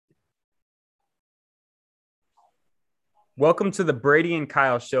Welcome to the Brady and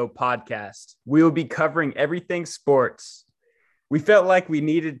Kyle Show podcast. We will be covering everything sports. We felt like we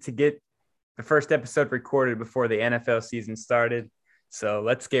needed to get the first episode recorded before the NFL season started. So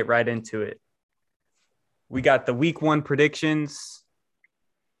let's get right into it. We got the week one predictions.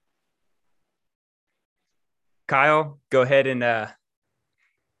 Kyle, go ahead and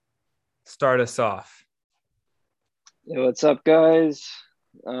start us off. Hey, what's up, guys?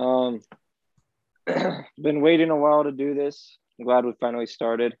 Been waiting a while to do this. I'm glad we finally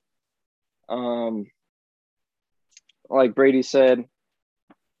started. Like Brady said,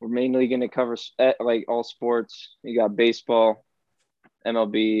 we're mainly going to cover like all sports. You got baseball,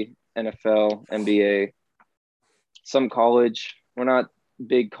 MLB, NFL, NBA, some college. We're not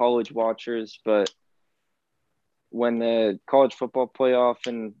big college watchers, but when the college football playoff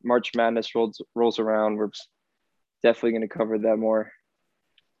and March Madness rolls around, we're definitely going to cover that more.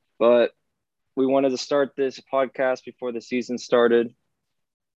 But we wanted to start this podcast before the season started.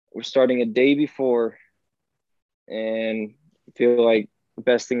 We're starting a day before, and I feel like the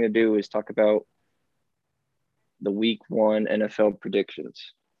best thing to do is talk about the week one NFL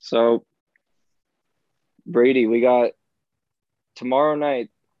predictions. So, Brady, we got tomorrow night,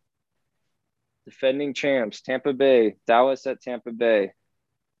 defending champs, Tampa Bay, Dallas at Tampa Bay.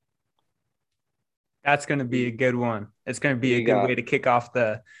 That's going to be a good one. It's going to be a good got? way to kick off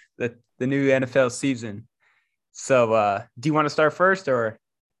the new NFL season. So do you want to start first or?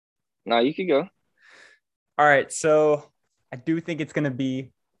 No, you could go. All right. So I do think it's going to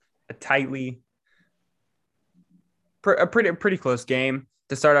be a pretty close game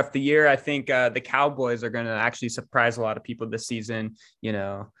to start off the year. I think the Cowboys are going to actually surprise a lot of people this season,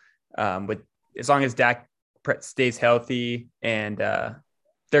 with as long as Dak stays healthy and their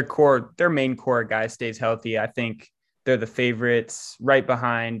main core guy stays healthy. I think they're the favorites right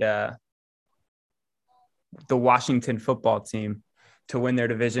behind the Washington football team to win their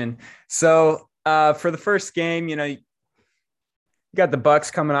division. So for the first game, you got the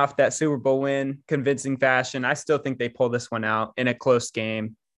Bucs coming off that Super Bowl win, convincing fashion. I still think they pull this one out in a close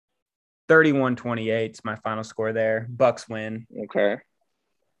game. 31-28 is my final score there. Bucs win. Okay.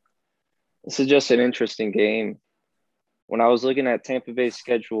 This is just an interesting game. When I was looking at Tampa Bay's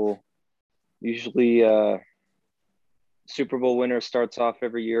schedule, usually Super Bowl winner starts off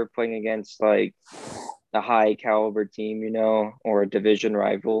every year playing against like a high caliber team, or a division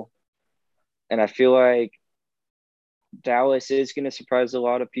rival. And I feel like Dallas is going to surprise a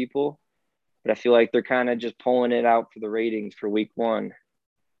lot of people, but I feel like they're kind of just pulling it out for the ratings for week one.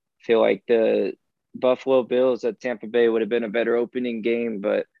 I feel like the Buffalo Bills at Tampa Bay would have been a better opening game,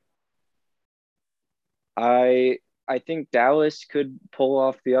 but I think Dallas could pull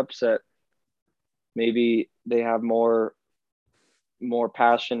off the upset. Maybe they have more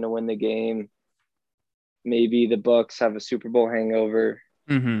passion to win the game. Maybe the Bucs have a Super Bowl hangover,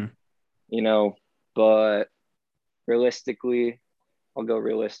 but realistically, I'll go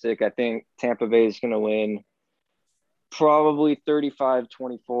realistic. I think Tampa Bay is going to win probably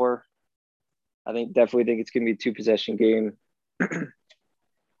 35-24. Definitely think it's going to be a two-possession game.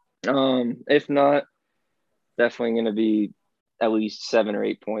 If not, definitely going to be at least 7 or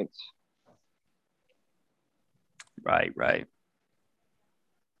 8 points. Right.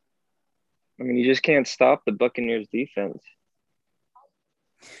 I mean, you just can't stop the Buccaneers defense.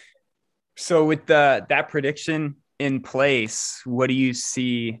 So with that prediction in place, what do you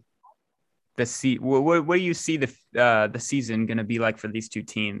see what do you see the season going to be like for these two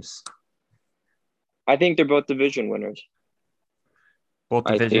teams? I think they're both division winners. Both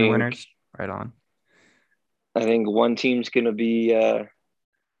division winners? Right on. I think one team's going to be a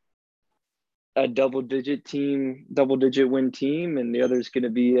double-digit win team, and the other is going to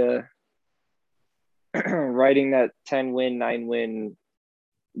be riding that 10-win, 9-win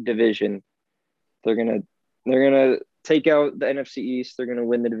division. They're gonna take out the NFC East. They're gonna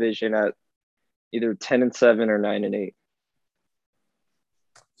win the division at either 10-7 or 9-8.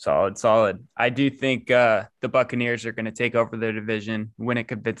 Solid. I do think the Buccaneers are going to take over their division, win it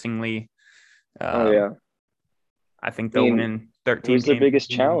convincingly. Yeah. I think they'll win 13 games. Who's their biggest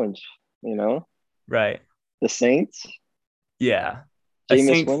challenge? Right. The Saints. Yeah. A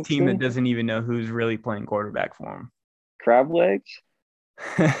Saints team that doesn't even know who's really playing quarterback for them. Crab legs.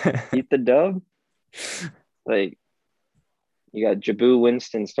 Eat the dub. Like, you got Jabu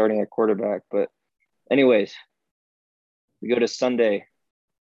Winston starting at quarterback. But anyways, we go to Sunday.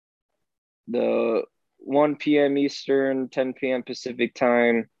 The 1 p.m. Eastern, 10 p.m. Pacific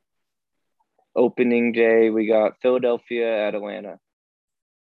time, opening day, we got Philadelphia at Atlanta.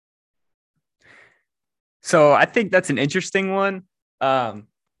 So I think that's an interesting one.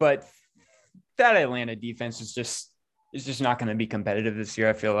 But that Atlanta defense is just is just not going to be competitive this year.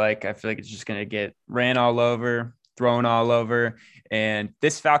 I feel like it's just going to get ran all over, thrown all over. And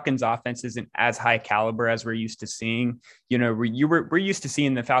this Falcons offense isn't as high caliber as we're used to seeing. We're used to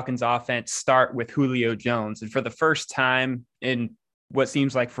seeing the Falcons offense start with Julio Jones. And for the first time in what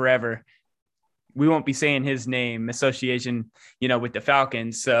seems like forever, we won't be saying his name association, with the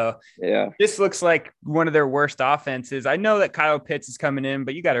Falcons. So Yeah. this looks like one of their worst offenses. I know that Kyle Pitts is coming in,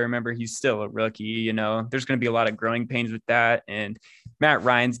 but you got to remember he's still a rookie. There's going to be a lot of growing pains with that. And Matt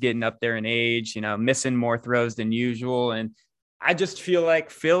Ryan's getting up there in age, missing more throws than usual. And I just feel like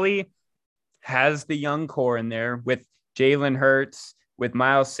Philly has the young core in there with Jalen Hurts, with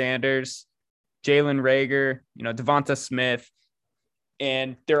Miles Sanders, Jalen Reagor, Devonta Smith,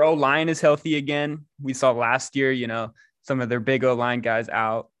 and their O-line is healthy again. We saw last year, some of their big O-line guys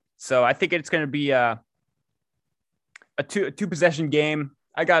out. So I think it's going to be a two possession game.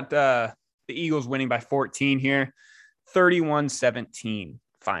 I got the Eagles winning by 14 here, 31-17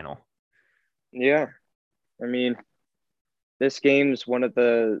 final. Yeah. I mean, this game's one of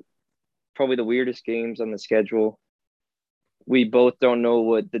probably the weirdest games on the schedule. We both don't know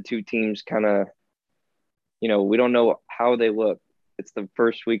what the two teams kind of, we don't know how they look. It's the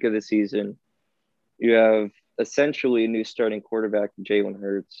first week of the season. You have essentially a new starting quarterback, Jalen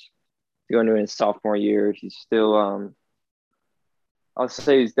Hurts, going into his sophomore year. He's still, I'll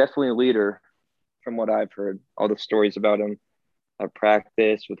say he's definitely a leader from what I've heard. All the stories about him at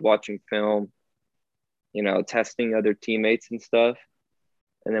practice, with watching film, testing other teammates and stuff.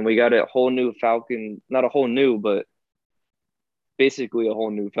 And then we got a whole new Falcon, not a whole new, but basically a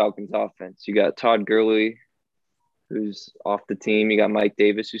whole new Falcons offense. You got Todd Gurley, who's off the team. You got Mike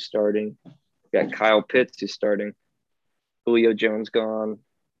Davis, who's starting. You got Kyle Pitts, who's starting. Julio Jones gone.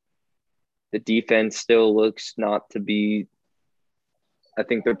 The defense still looks not to be – I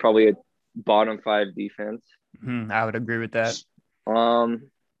think they're probably a bottom 5 defense. I would agree with that. I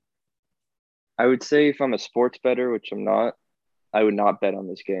would say if I'm a sports bettor, which I'm not, I would not bet on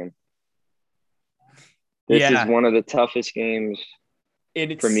this game. This is one of the toughest games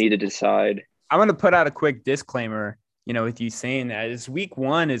for me to decide. I'm going to put out a quick disclaimer, with you saying that is week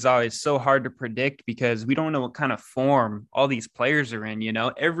 1 is always so hard to predict because we don't know what kind of form all these players are in.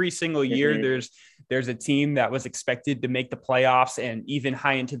 Every single year there's a team that was expected to make the playoffs and even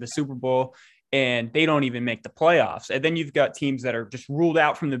high into the Super Bowl, and they don't even make the playoffs. And then you've got teams that are just ruled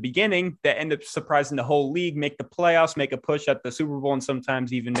out from the beginning that end up surprising the whole league, make the playoffs, make a push at the Super Bowl, and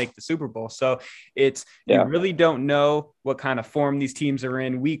sometimes even make the Super Bowl. So you really don't know what kind of form these teams are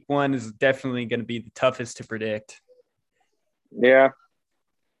in. Week 1 is definitely going to be the toughest to predict. Yeah.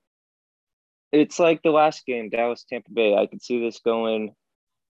 It's like the last game, Dallas-Tampa Bay. I could see this going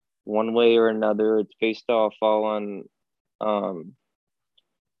one way or another. It's based off all on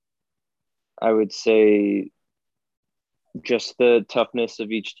I would say just the toughness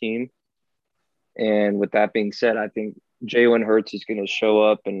of each team. And with that being said, I think Jalen Hurts is going to show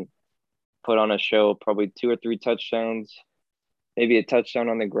up and put on a show, probably 2 or 3 touchdowns, maybe a touchdown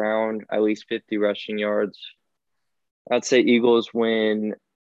on the ground, at least 50 rushing yards. I'd say Eagles win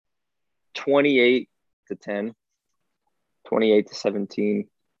 28-10, 28-17.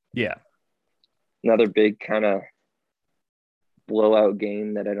 Yeah. Another big kind of blowout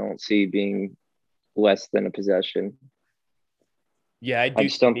game that I don't see being less than a possession. Yeah, I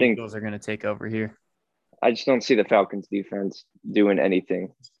just don't think the Eagles are going to take over here. I just don't see the Falcons defense doing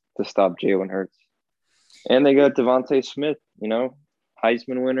anything to stop Jalen Hurts. And they got Devonta Smith,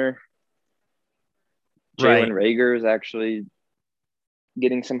 Heisman winner. Jalen Reagor is actually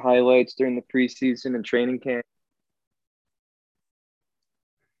getting some highlights during the preseason and training camp.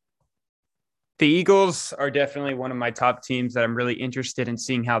 The Eagles are definitely one of my top teams that I'm really interested in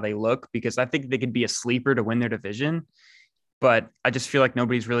seeing how they look because I think they could be a sleeper to win their division. But I just feel like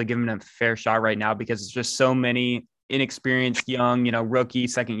nobody's really giving them a fair shot right now because it's just so many inexperienced, young, rookie,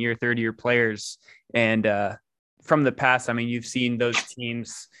 second-year, third-year players. And from the past, I mean, you've seen those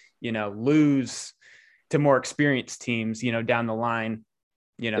teams, lose to more experienced teams, down the line.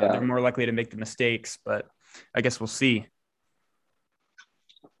 They're more likely to make the mistakes, but I guess we'll see.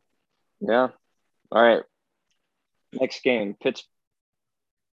 Yeah. All right. Next game, Pittsburgh.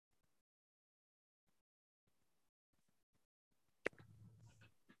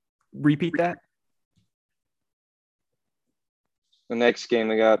 Repeat that. The next game,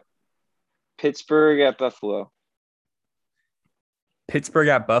 we got Pittsburgh at Buffalo. Pittsburgh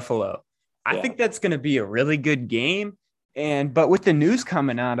at Buffalo. I think that's going to be a really good game. But with the news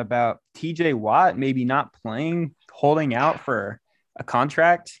coming out about TJ Watt maybe not playing, holding out for a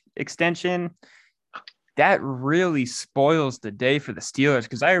contract extension, that really spoils the day for the Steelers,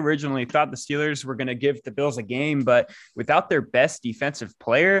 because I originally thought the Steelers were going to give the Bills a game, but without their best defensive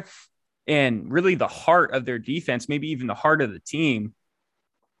player and really the heart of their defense, maybe even the heart of the team,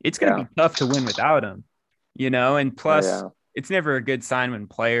 it's going to Yeah. be tough to win without them, and Oh, plus yeah. it's never a good sign when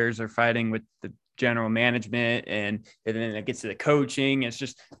players are fighting with the general management and then it gets to the coaching.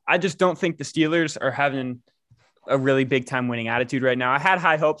 I just don't think the Steelers are having a really big time winning attitude right now. I had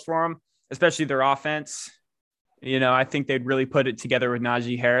high hopes for them, especially their offense. I think they'd really put it together with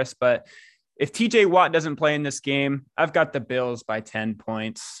Najee Harris, but if TJ Watt doesn't play in this game, I've got the Bills by 10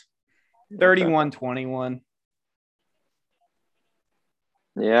 points, Okay. 31-21.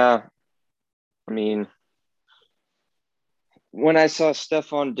 Yeah. I mean, when I saw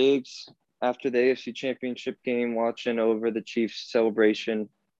Stephon Diggs after the AFC Championship game, watching over the Chiefs celebration,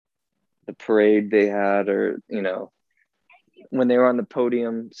 the parade they had, or, when they were on the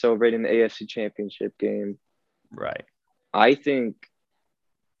podium celebrating the AFC Championship game, Right. I think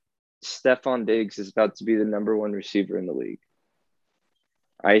Stephon Diggs is about to be the number one receiver in the league.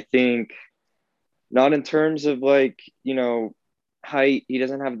 I think not in terms of height. He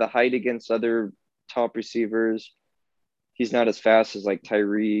doesn't have the height against other top receivers. He's not as fast as like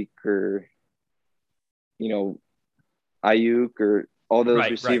Tyreek or, you know, Ayuk or all those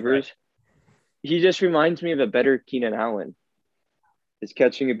Right. receivers. He just reminds me of a better Keenan Allen. His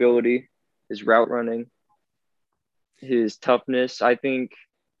catching ability, his route running, his toughness. I think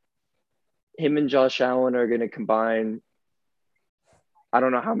him and Josh Allen are going to combine. I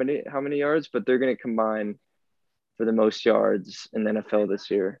don't know how many yards, but they're going to combine for the most yards in the NFL this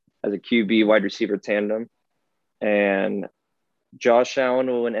year as a QB wide receiver tandem. And Josh Allen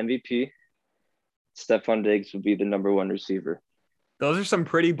will win MVP. Stephon Diggs will be the number one receiver. Those are some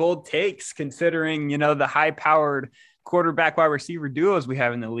pretty bold takes considering, the high powered quarterback wide receiver duos we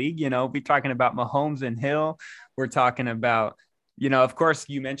have in the league. We're talking about Mahomes and Hill. We're talking about, of course,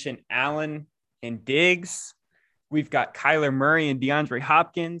 you mentioned Allen and Diggs. We've got Kyler Murray and DeAndre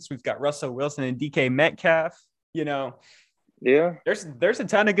Hopkins. We've got Russell Wilson and DK Metcalf. Yeah. There's a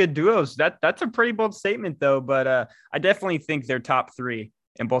ton of good duos. That's a pretty bold statement though, but I definitely think they're top three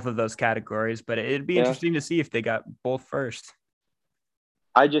in both of those categories. But it'd be Yeah. interesting to see if they got both first.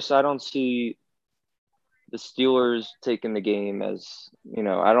 I don't see the Steelers taking the game as,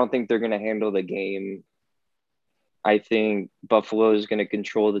 I don't think they're going to handle the game. I think Buffalo is going to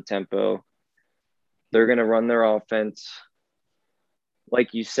control the tempo. They're going to run their offense.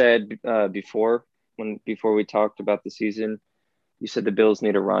 Like you said before we talked about the season, you said the Bills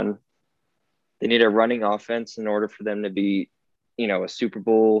need a run. They need a running offense in order for them to be, a Super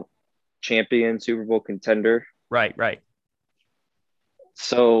Bowl champion, Super Bowl contender. Right.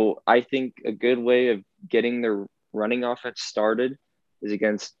 So I think a good way of getting their running offense started is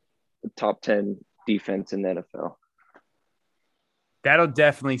against the top 10 defense in the NFL. That'll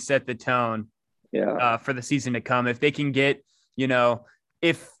definitely set the tone Yeah. for the season to come. If they can get,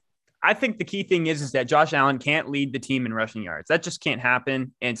 if I think the key thing is that Josh Allen can't lead the team in rushing yards. That just can't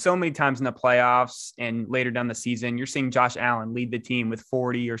happen. And so many times in the playoffs and later down the season, you're seeing Josh Allen lead the team with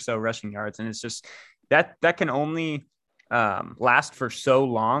 40 or so rushing yards. And it's just that can only last for so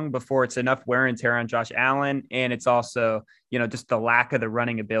long before it's enough wear and tear on Josh Allen. And it's also, just the lack of the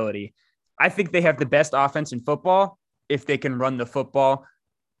running ability. I think they have the best offense in football if they can run the football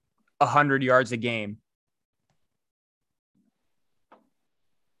 100 yards a game.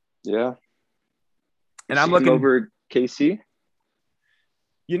 Yeah. And I'm See him looking, over KC.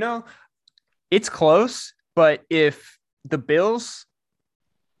 it's close, but if the Bills,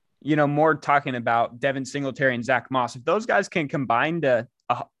 more talking about Devin Singletary and Zach Moss, if those guys can combine to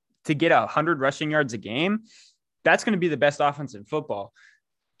get 100 rushing yards a game, that's going to be the best offense in football.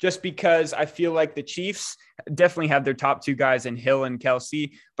 Just because I feel like the Chiefs definitely have their top two guys in Hill and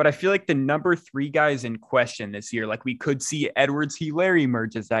Kelsey, but I feel like the number three guys in question this year, like we could see Edwards-Helaire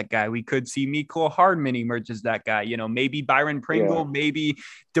emerge as that guy. We could see Mecole Hardman emerge as that guy. Maybe Byron Pringle, Yeah. maybe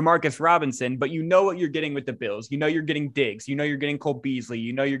Demarcus Robinson, but you know what you're getting with the Bills. You're getting Diggs. You're getting Cole Beasley.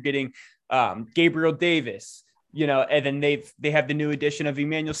 You're getting Gabriel Davis. And then they have the new addition of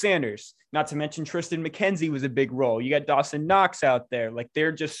Emmanuel Sanders. Not to mention Tristan McKenzie was a big role. You got Dawson Knox out there. Like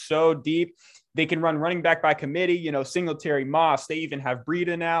they're just so deep. They can run running back by committee, Singletary, Moss. They even have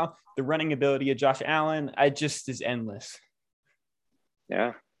Breida now. The running ability of Josh Allen, I just is endless.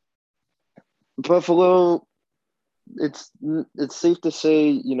 Yeah. Buffalo, it's safe to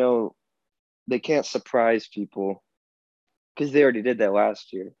say, they can't surprise people because they already did that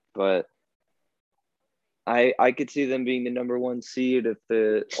last year. But I could see them being the number one seed if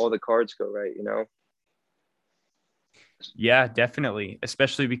all the cards go right. Yeah, definitely.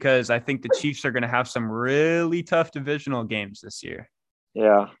 Especially because I think the Chiefs are going to have some really tough divisional games this year.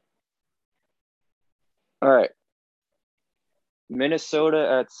 Yeah. All right.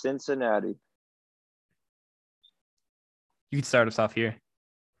 Minnesota at Cincinnati. You can start us off here.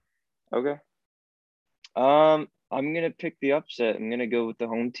 Okay. I'm gonna pick the upset. I'm gonna go with the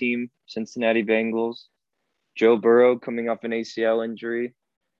home team, Cincinnati Bengals. Joe Burrow coming off an ACL injury.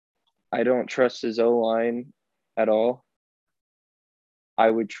 I don't trust his O line at all. I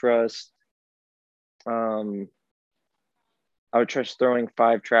would trust um I would trust throwing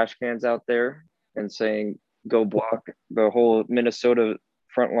 5 trash cans out there and saying go block the whole Minnesota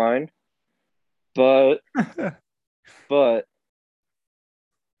front line. But but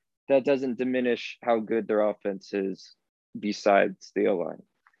that doesn't diminish how good their offense is besides the O line.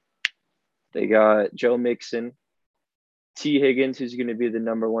 They got Joe Mixon, T. Higgins, who's going to be the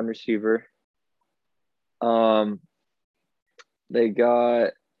number 1 receiver. They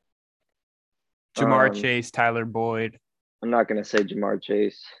got Jamar Chase, Tyler Boyd. I'm not going to say Jamar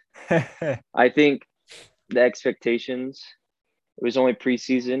Chase. I think the expectations, it was only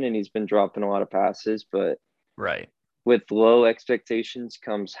preseason and he's been dropping a lot of passes, but Right. with low expectations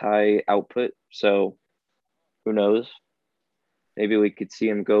comes high output. So who knows? Maybe we could see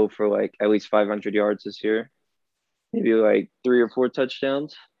him go for like at least 500 yards this year. Maybe like 3 or 4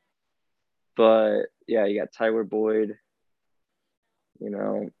 touchdowns. But yeah, you got Tyler Boyd. You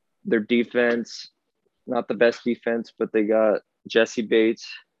know, their defense, not the best defense, but they got Jesse Bates.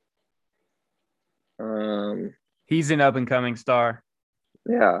 He's an up and coming star.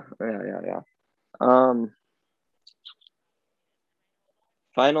 Yeah.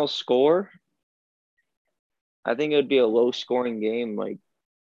 Final score, I think it would be a low scoring game, like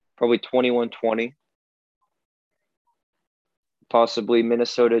probably 21-20. Possibly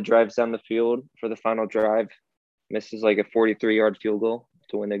Minnesota drives down the field for the final drive, misses like a 43-yard field goal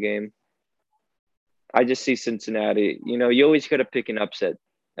to win the game. I just see Cincinnati. You know, you always got to pick an upset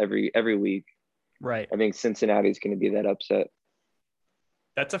every week. Right. I think Cincinnati is going to be that upset.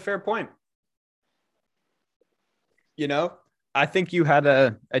 That's a fair point. You know, I think you had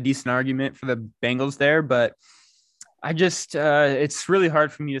a decent argument for the Bengals there, but I just it's really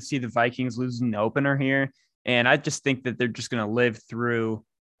hard for me to see the Vikings losing the opener here. And I just think that they're just going to live through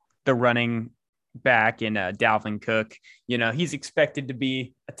the running back in Dalvin Cook. You know, he's expected to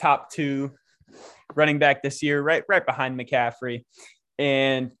be a top 2 running back this year, right behind McCaffrey.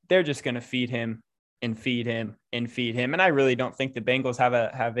 And they're just going to feed him and feed him and feed him. And I really don't think the Bengals have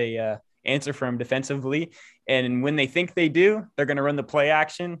a answer for him defensively. And when they think they do, they're going to run the play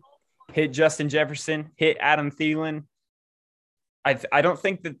action, hit Justin Jefferson, hit Adam Thielen. I don't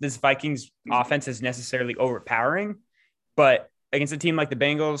think that this Vikings offense is necessarily overpowering, but against a team like the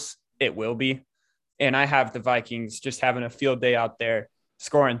Bengals, it will be. And I have the Vikings just having a field day out there,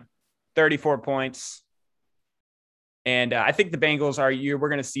 scoring 34 points. And I think the Bengals we're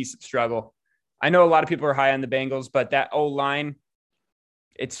going to see some struggle. I know a lot of people are high on the Bengals, but that O-line,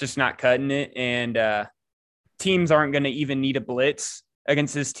 it's just not cutting it. And teams aren't going to even need a blitz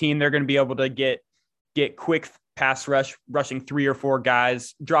against this team. They're going to be able to get quick pass rushing 3 or 4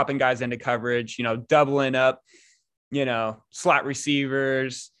 guys, dropping guys into coverage, you know, doubling up, you know, slot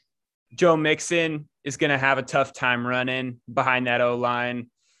receivers. Joe Mixon is going to have a tough time running behind that O-line.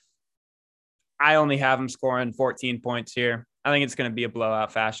 I only have him scoring 14 points here. I think it's going to be a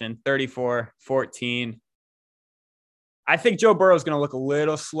blowout fashion, 34-14. I think Joe Burrow is going to look a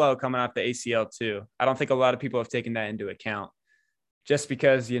little slow coming off the ACL too. I don't think a lot of people have taken that into account just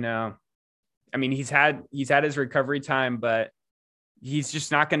because, you know, I mean, he's had his recovery time, but he's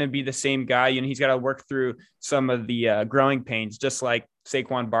just not going to be the same guy. You know, he's got to work through some of the growing pains, just like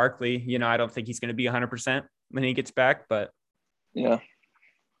Saquon Barkley. You know, I don't think he's going to be 100% when he gets back, but yeah.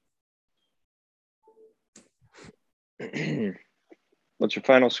 What's your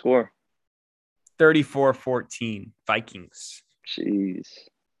final score? 34-14 Vikings. Jeez.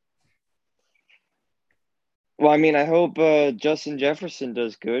 Well, I mean, I hope Justin Jefferson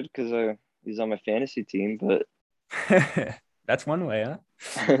does good because he's on my fantasy team, but that's one way,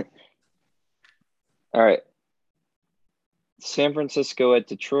 huh? All right. San Francisco at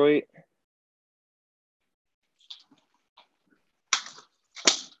Detroit.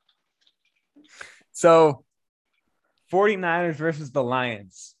 So 49ers versus the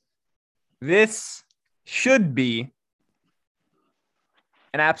Lions. This should be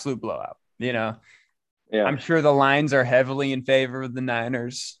an absolute blowout. You know, Yeah. I'm sure the Lions are heavily in favor of the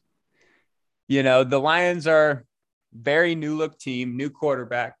Niners. You know, the Lions are very new look team, new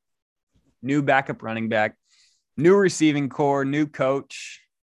quarterback, new backup running back, new receiving core, new coach,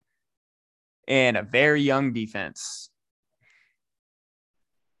 and a very young defense.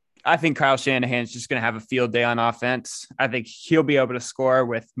 I think Kyle Shanahan's just going to have a field day on offense. I think he'll be able to score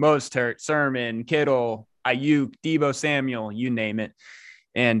with Mostert, Sermon, Kittle, Ayuk, Debo Samuel, you name it.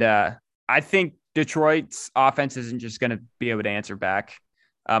 And I think Detroit's offense isn't just going to be able to answer back.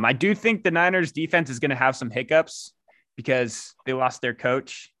 I do think the Niners defense is going to have some hiccups because they lost their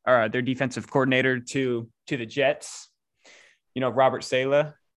coach or their defensive coordinator to the Jets, Robert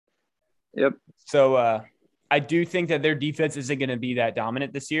Saleh. Yep. So I do think that their defense isn't going to be that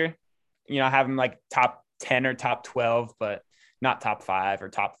dominant this year. I have them like top 10 or top 12, but not top 5 or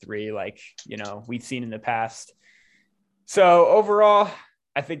top 3 like, we've seen in the past. So overall,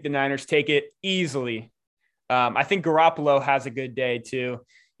 I think the Niners take it easily. I think Garoppolo has a good day too.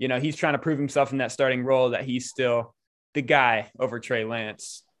 He's trying to prove himself in that starting role that he's still the guy over Trey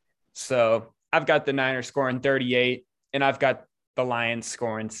Lance. So I've got the Niners scoring 38 and I've got the Lions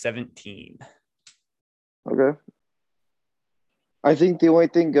scoring 17. Okay. I think the only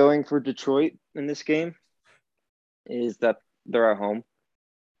thing going for Detroit in this game is that they're at home.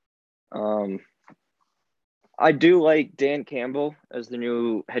 I do like Dan Campbell as the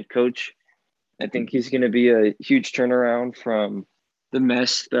new head coach. I think he's going to be a huge turnaround from the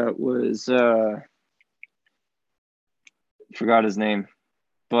mess that was forgot his name,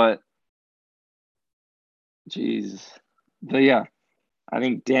 but yeah, I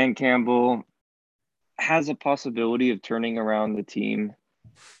think Dan Campbell has a possibility of turning around the team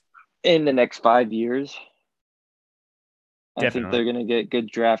in the next 5 years. Definitely. I think they're going to get good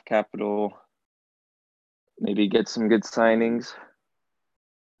draft capital, maybe get some good signings.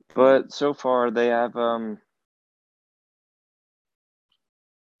 But so far they have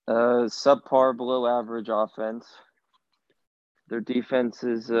subpar below average offense. Their defense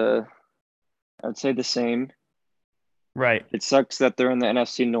is I'd say the same. Right. It sucks that they're in the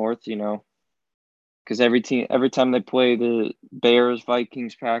NFC North, because every time they play the Bears,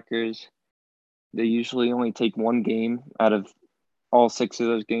 Vikings, Packers, they usually only take one game out of all 6 of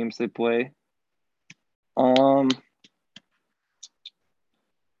those games they play. For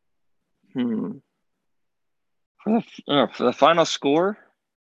the final score,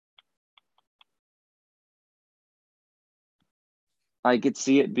 I could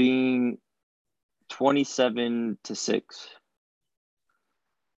see it being 27-6.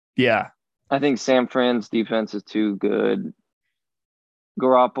 Yeah. I think San Fran's defense is too good.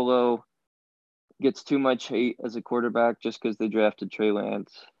 Garoppolo gets too much hate as a quarterback just because they drafted Trey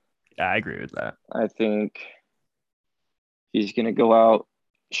Lance. Yeah, I agree with that. I think he's going to go out,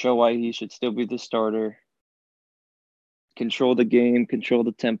 show why he should still be the starter, control the game, control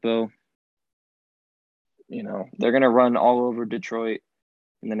the tempo. They're going to run all over Detroit.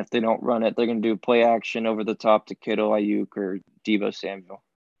 And then if they don't run it, they're going to do play action over the top to Kittle, Ayuk, or Debo Samuel.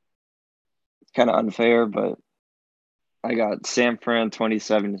 It's kind of unfair, but I got San Fran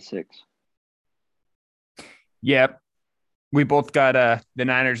 27-6. Yep. We both got the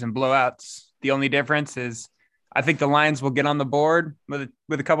Niners and blowouts. The only difference is I think the Lions will get on the board with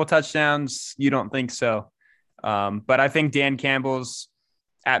a couple touchdowns. You don't think so. But I think Dan Campbell's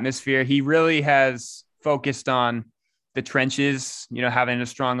atmosphere, he really has focused on the trenches, having a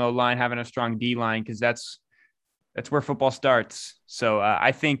strong O-line, having a strong D-line, because that's where football starts. So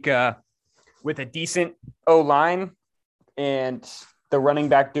I think with a decent O-line and the running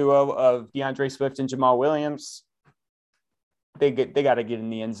back duo of DeAndre Swift and Jamal Williams, they got to get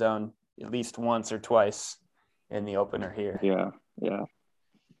in the end zone at least once or twice in the opener here. Yeah.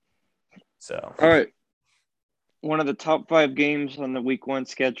 So, all right. One of the top 5 games on the week 1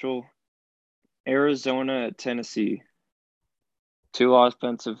 schedule, Arizona at Tennessee. 2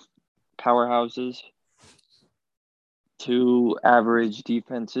 offensive powerhouses, 2 average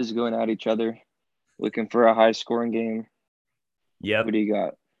defenses going at each other, looking for a high-scoring game. Yep. What do you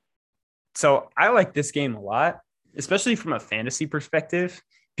got? So I like this game a lot, especially from a fantasy perspective,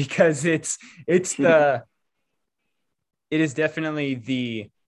 because it is definitely the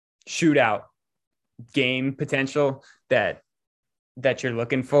shootout game potential that you're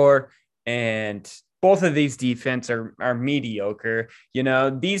looking for. And both of these defense are mediocre.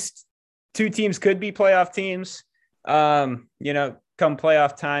 These 2 teams could be playoff teams, come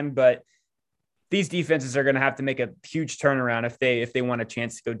playoff time, but these defenses are going to have to make a huge turnaround if they want a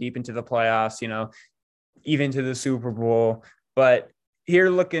chance to go deep into the playoffs, even to the Super Bowl. But here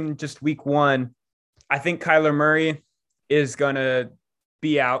looking just week 1, I think Kyler Murray is going to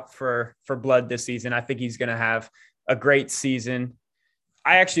be out for blood this season. I think he's going to have a great season.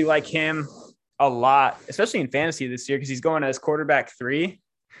 I actually like him a lot, especially in fantasy this year, because he's going as quarterback 3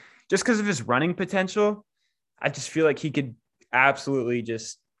 just because of his running potential. I just feel like he could absolutely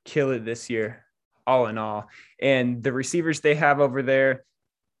just kill it this year, all in all. And the receivers they have over there,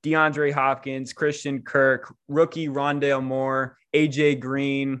 DeAndre Hopkins, Christian Kirk, rookie Rondale Moore, AJ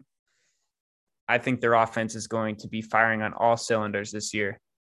Green. I think their offense is going to be firing on all cylinders this year.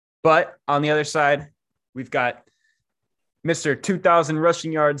 But on the other side, we've got Mr. 2,000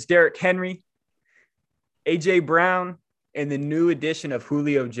 rushing yards, Derrick Henry, A.J. Brown, and the new addition of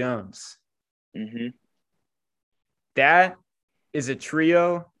Julio Jones. Mm-hmm. That is a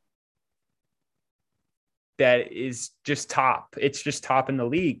trio that is just top. It's just top in the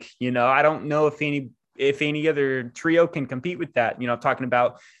league. I don't know if any other trio can compete with that. Talking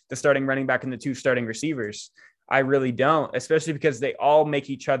about the starting running back and the two starting receivers. I really don't, especially because they all make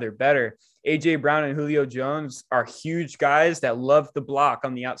each other better. A.J. Brown and Julio Jones are huge guys that love the block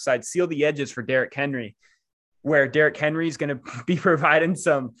on the outside, seal the edges for Derrick Henry, where Derrick Henry is going to be providing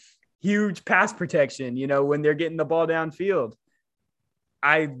some huge pass protection, when they're getting the ball downfield.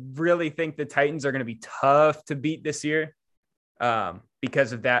 I really think the Titans are going to be tough to beat this year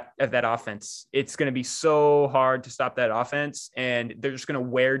because of that offense. It's going to be so hard to stop that offense, and they're just going to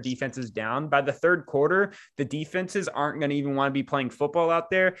wear defenses down. By the third quarter, the defenses aren't going to even want to be playing football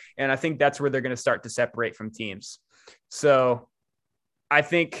out there, and I think that's where they're going to start to separate from teams. So I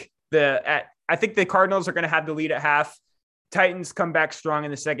think the Cardinals are going to have the lead at half. Titans come back strong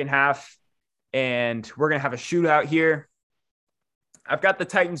in the second half, and we're going to have a shootout here. I've got the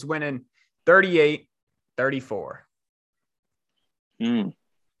Titans winning 38-34.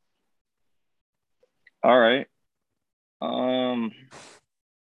 All right.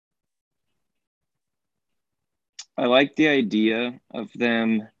 I like the idea of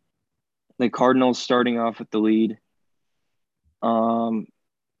the Cardinals starting off with the lead. I'm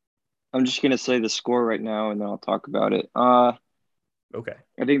just going to say the score right now, and then I'll talk about it. Okay.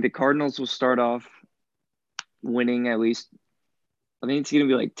 I think the Cardinals will start off winning at least. I think it's going to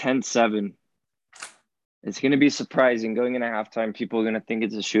be like 10-7. It's going to be surprising. Going into halftime, people are going to think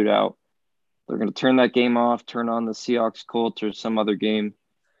it's a shootout. They're going to turn that game off, turn on the Seahawks Colts or some other game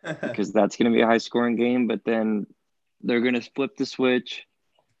because that's going to be a high-scoring game. But then they're going to flip the switch.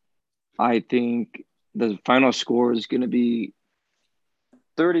 I think the final score is going to be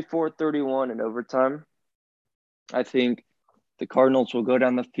 34-31 in overtime. I think the Cardinals will go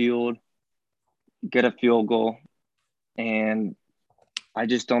down the field, get a field goal, and I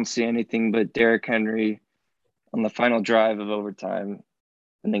just don't see anything but Derrick Henry on the final drive of overtime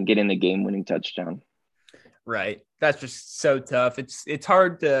and then getting the game-winning touchdown. Right. That's just so tough. It's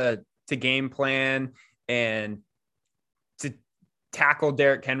hard to game plan and to tackle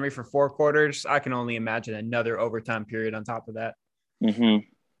Derrick Henry for 4 quarters. I can only imagine another overtime period on top of that. Mm-hmm.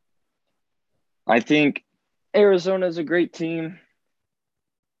 I think Arizona is a great team.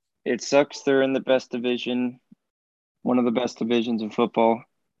 It sucks they're in the best division, one of the best divisions in football,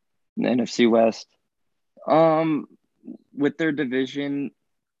 in the NFC West. With their division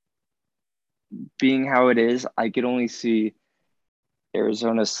being how it is, I could only see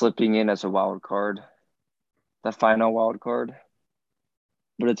Arizona slipping in as a wild card, the final wild card.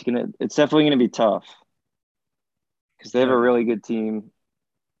 But it's definitely gonna be tough because they have a really good team.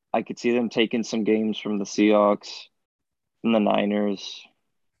 I could see them taking some games from the Seahawks, from the Niners.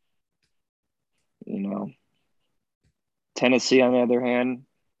 Tennessee, on the other hand,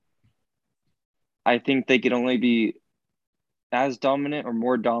 I think they could only be as dominant or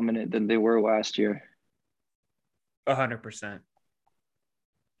more dominant than they were last year. 100%.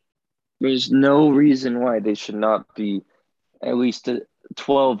 There's no reason why they should not be at least a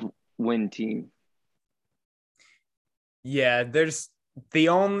 12-win team. Yeah, there's the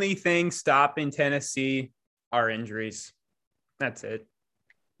only thing stopping Tennessee are injuries. That's it.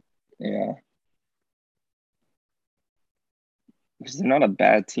 Yeah. Because they're not a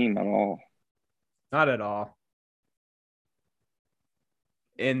bad team at all. Not at all.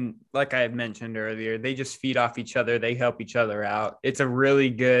 And like I had mentioned earlier, they just feed off each other. They help each other out. It's a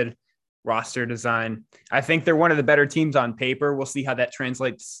really good roster design. I think they're one of the better teams on paper. We'll see how that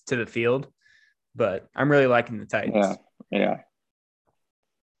translates to the field. But I'm really liking the Titans. Yeah.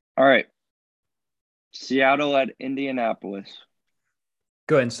 All right. Seattle at Indianapolis.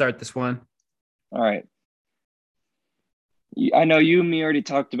 Go ahead and start this one. All right. I know you and me already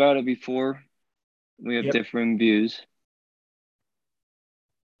talked about it before. We have differing views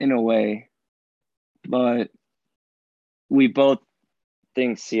in a way, but we both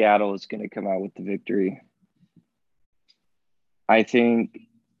think Seattle is going to come out with the victory. I think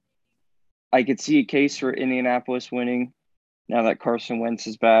I could see a case for Indianapolis winning now that Carson Wentz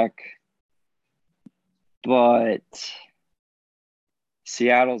is back, but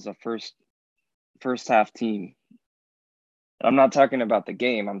Seattle's a first half team. I'm not talking about the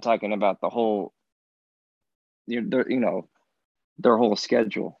game. I'm talking about the whole, the their whole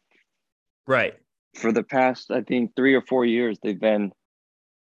schedule. Right. For the past, I think, 3 or 4 years, they've been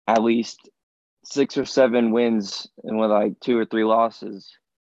at least 6 or 7 wins and with like 2 or 3 losses.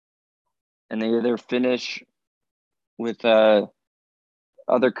 And they either finish with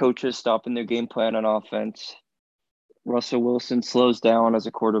other coaches stopping their game plan on offense. Russell Wilson slows down as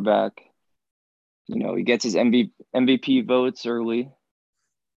a quarterback. He gets his MVP votes early,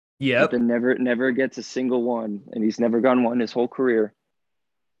 but Yep. then never gets a single one, and he's never gotten one his whole career.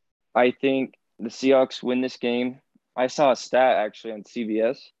 I think the Seahawks win this game. I saw a stat actually on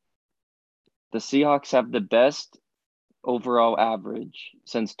CBS. The Seahawks have the best overall average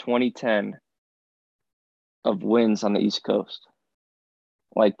since 2010 of wins on the East Coast,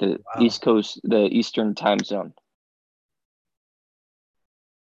 like the Wow. East Coast, the Eastern time zone.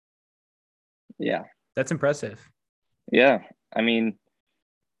 Yeah. That's impressive. Yeah. I mean,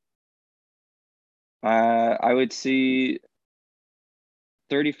 I would see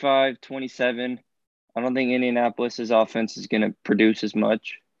 35-27. I don't think Indianapolis's offense is going to produce as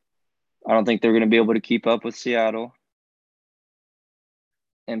much. I don't think they're going to be able to keep up with Seattle.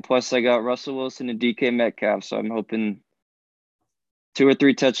 And plus, I got Russell Wilson and DK Metcalf, so I'm hoping 2 or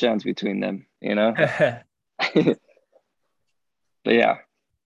 3 touchdowns between them, But yeah.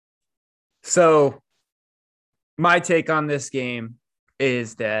 So my take on this game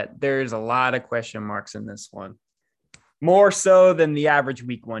is that there's a lot of question marks in this one. More so than the average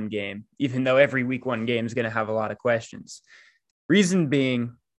week 1 game, even though every week 1 game is going to have a lot of questions. Reason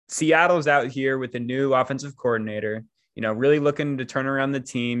being, Seattle's out here with a new offensive coordinator, really looking to turn around the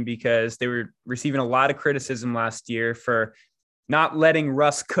team because they were receiving a lot of criticism last year for not letting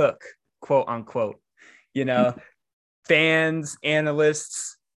Russ cook, quote unquote. Fans,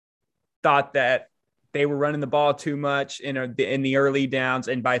 analysts thought that they were running the ball too much in the early downs,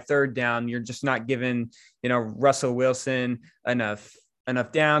 and by third down, you're just not giving Russell Wilson enough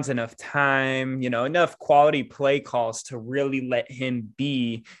downs, enough time, enough quality play calls to really let him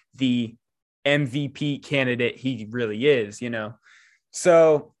be the MVP candidate he really is.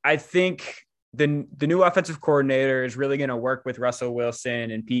 So I think the new offensive coordinator is really going to work with Russell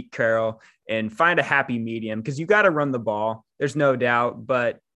Wilson and Pete Carroll and find a happy medium, because you got to run the ball. There's no doubt,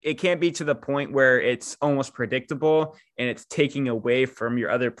 but it can't be to the point where it's almost predictable and it's taking away from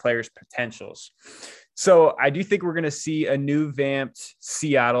your other players' potentials. So I do think we're going to see a new vamped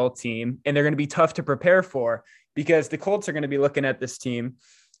Seattle team, and they're going to be tough to prepare for, because the Colts are going to be looking at this team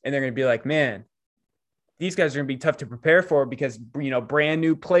and they're going to be like, man, these guys are going to be tough to prepare for because, brand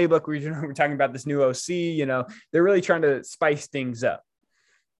new playbook. We're talking about this new OC, they're really trying to spice things up.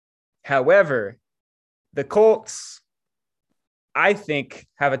 However, the Colts, I think,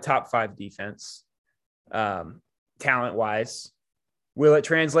 have a top 5 defense, talent wise. Will it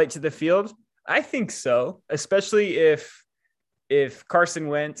translate to the field? I think so, especially if Carson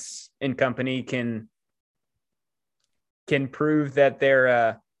Wentz and company can prove that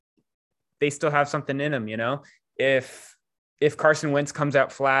they still have something in them. If Carson Wentz comes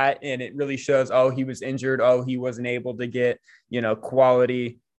out flat and it really shows, oh, he was injured, oh, he wasn't able to get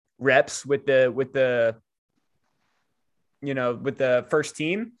quality reps with the first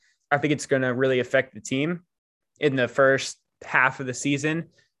team, I think it's going to really affect the team in the first half of the season.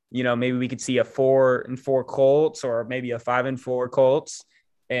 Maybe we could see a 4-4 Colts, or maybe a 5-4 Colts.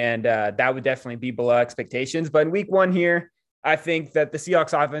 And that would definitely be below expectations. But in week 1 here, I think that the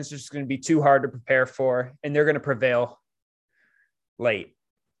Seahawks offense is just going to be too hard to prepare for, and they're going to prevail late.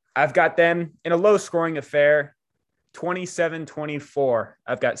 I've got them in a low scoring affair, 27-24.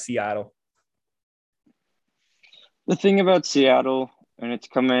 I've got Seattle. The thing about Seattle, and it's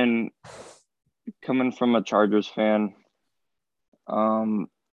coming from a Chargers fan,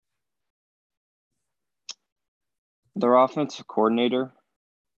 their offensive coordinator,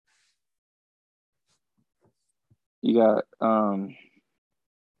 you got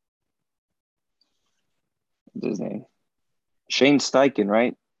what's his name? Shane Steichen,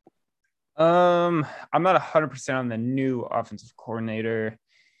 right? I'm not 100% on the new offensive coordinator.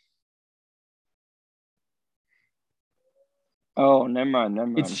 Oh, never mind.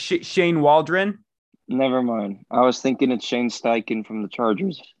 It's Shane Waldron. Never mind. I was thinking it's Shane Steichen from the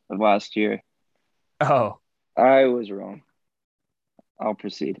Chargers of last year. Oh, I was wrong. I'll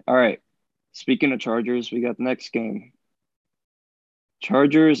proceed. All right. Speaking of Chargers, we got the next game.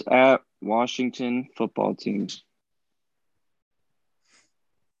 Chargers at Washington football team.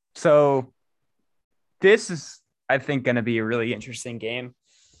 so this is, I think, going to be a really interesting game.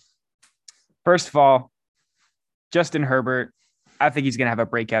 First of all, Justin Herbert, I think he's going to have a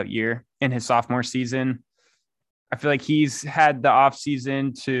breakout year in his sophomore season. I feel like he's had the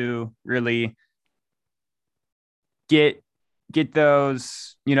offseason to really get get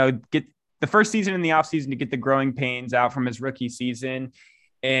those, get the first season in the offseason to get the growing pains out from his rookie season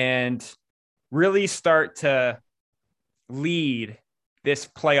and really start to lead this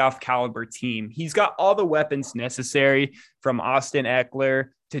playoff caliber team. He's got all the weapons necessary, from Austin Eckler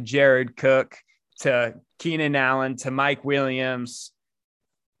to Jared Cook to Keenan Allen to Mike Williams.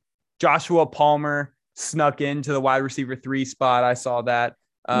 Joshua Palmer snuck into the wide receiver 3 spot. I saw that.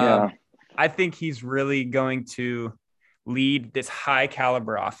 I think he's really going to lead this high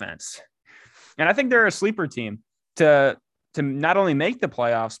caliber offense. And I think they're a sleeper team to not only make the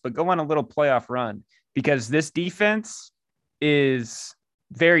playoffs, but go on a little playoff run, because this defense is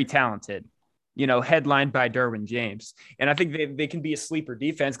very talented, headlined by Derwin James. And I think they can be a sleeper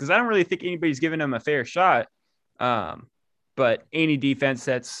defense, because I don't really think anybody's giving them a fair shot. But any defense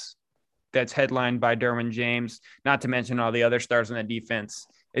that's headlined by Derwin James, not to mention all the other stars on that defense,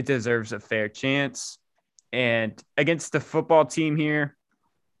 it deserves a fair chance. And against the football team here,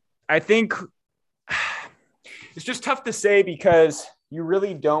 I think it's just tough to say, because you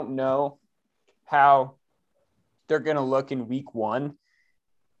really don't know how they're going to look in week 1,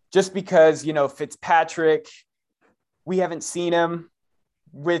 just because, Fitzpatrick, we haven't seen him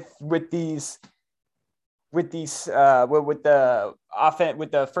with the offense,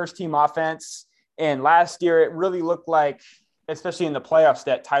 with the first team offense. And last year it really looked like, especially in the playoffs,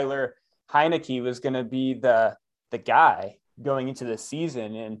 that Tyler Heineke was going to be the guy going into the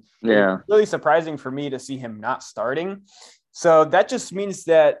season. And it's really surprising for me to see him not starting. So that just means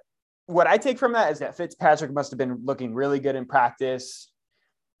that what I take from that is that Fitzpatrick must have been looking really good in practice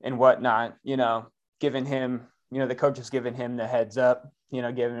and whatnot, giving him, the coach has given him the heads up,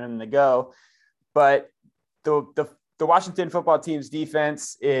 giving him the go. But the Washington football team's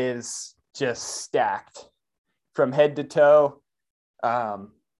defense is just stacked from head to toe.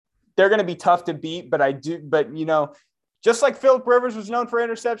 They're going to be tough to beat, but just like Philip Rivers was known for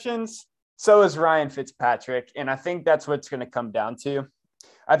interceptions, so is Ryan Fitzpatrick. And I think that's what's going to come down to.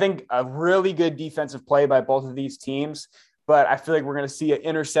 I think a really good defensive play by both of these teams, but I feel like we're going to see an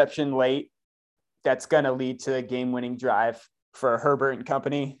interception late that's going to lead to a game-winning drive for Herbert and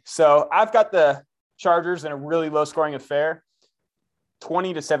company. So I've got the Chargers in a really low-scoring affair,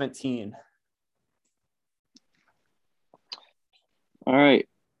 20-17. All right.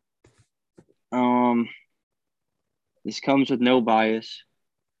 This comes with no bias,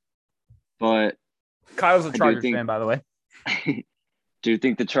 but Kyle's a Chargers fan, by the way. Do you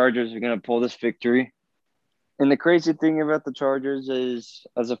think the Chargers are going to pull this victory? And the crazy thing about the Chargers is,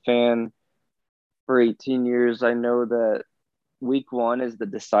 as a fan for 18 years, I know that week 1 is the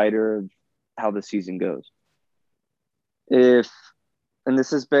decider of how the season goes. And this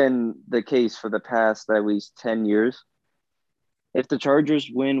has been the case for the past at least 10 years, if the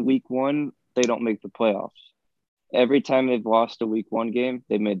Chargers win week 1, they don't make the playoffs. Every time they've lost a week 1 game,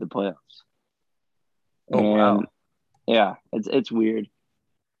 they've made the playoffs. Wow. Yeah, it's weird.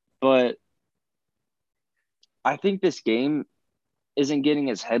 But I think this game isn't getting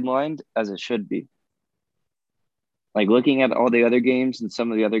as headlined as it should be. Like, looking at all the other games and some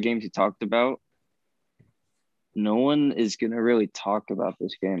of the other games you talked about, no one is going to really talk about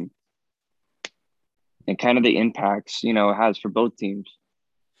this game and kind of the impacts, it has for both teams.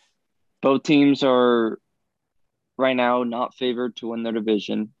 Both teams are right now not favored to win their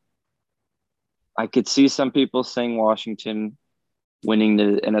division. I could see some people saying Washington winning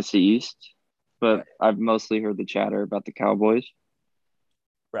the NFC East, but I've mostly heard the chatter about the Cowboys.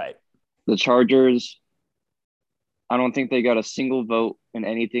 Right. The Chargers, I don't think they got a single vote in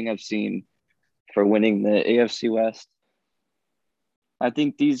anything I've seen for winning the AFC West. I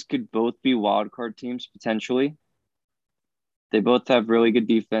think these could both be wildcard teams potentially. They both have really good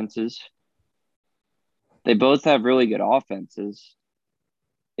defenses. They both have really good offenses.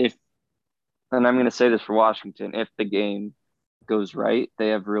 And I'm going to say this for Washington, if the game goes right, they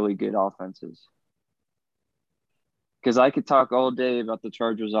have really good offenses. Because I could talk all day about the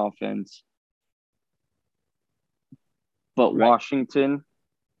Chargers offense, but right. Washington,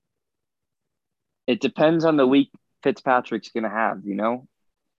 it depends on the week Fitzpatrick's going to have,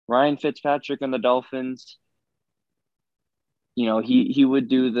 Ryan Fitzpatrick and the Dolphins, he would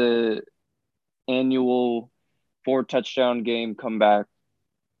do the annual 4-touchdown game comeback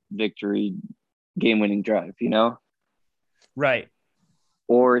victory game-winning drive, Right.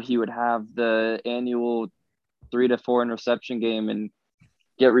 Or he would have the annual 3 to 4 interception game and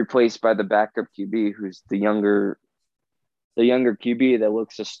get replaced by the backup QB, who's the younger QB that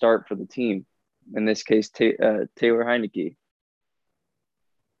looks to start for the team. In this case, Taylor Heineke.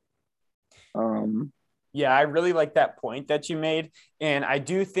 Yeah, I really like that point that you made. And I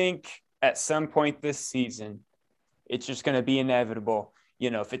do think at some point this season, it's just going to be inevitable.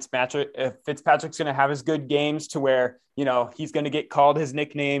 Fitzpatrick's going to have his good games to where, he's going to get called his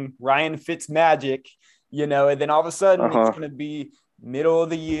nickname, Ryan Fitzmagic, and then all of a sudden it's going to be middle of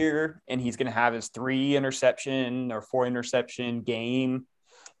the year and he's going to have his 3 interception or 4 interception game.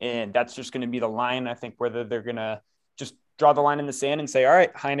 And that's just going to be the line, I think, whether they're going to just draw the line in the sand and say, all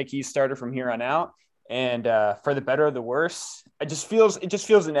right, Heineke's starter from here on out. And for the better or the worse, it just feels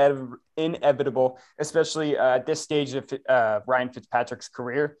inevitable, especially at this stage of Ryan Fitzpatrick's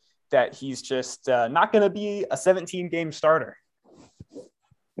career, that he's just not going to be a 17-game starter.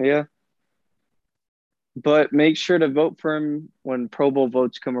 Yeah. But make sure to vote for him when Pro Bowl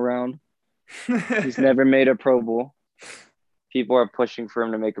votes come around. He's never made a Pro Bowl. People are pushing for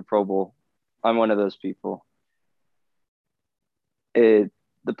him to make a Pro Bowl. I'm one of those people. The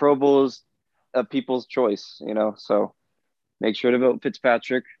Pro Bowl is a people's choice, so make sure to vote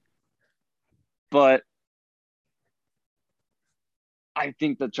Fitzpatrick. But I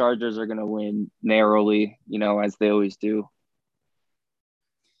think the Chargers are going to win narrowly, as they always do.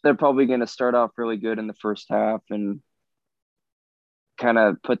 They're probably going to start off really good in the first half and kind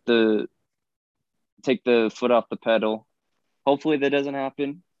of take the foot off the pedal. Hopefully that doesn't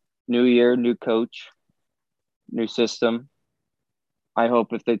happen. New year, new coach, new system. I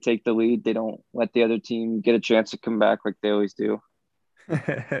hope if they take the lead, they don't let the other team get a chance to come back like they always do.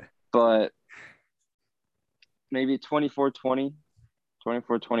 But maybe 24-20,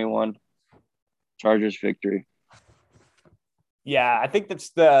 24-21, Chargers victory. Yeah, I think that's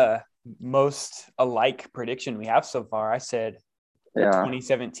the most alike prediction we have so far. I said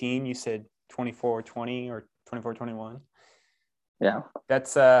 2017. You said 24-20 or 24-21. Yeah.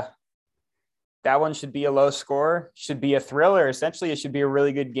 That's that one should be a low score, should be a thriller. Essentially, it should be a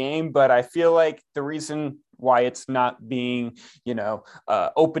really good game. But I feel like the reason why it's not being,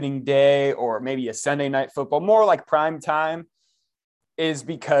 opening day or maybe a Sunday night football, more like prime time, is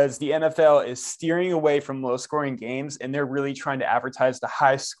because the NFL is steering away from low scoring games and they're really trying to advertise the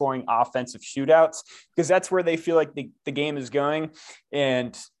high scoring offensive shootouts because that's where they feel like the game is going.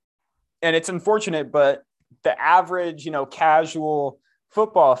 And it's unfortunate, but the average, casual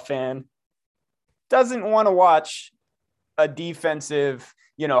football fan doesn't want to watch a defensive,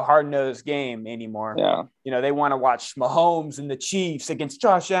 hard-nosed game anymore. Yeah. They want to watch Mahomes and the Chiefs against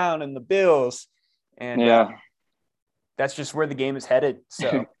Josh Allen and the Bills. And that's just where the game is headed.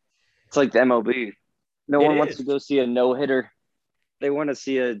 So it's like the MLB. No one wants to go see a no-hitter. They want to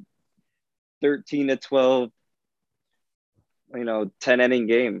see a 13-12, 10-inning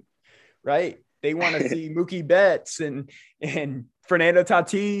game. Right. They want to see Mookie Betts and Fernando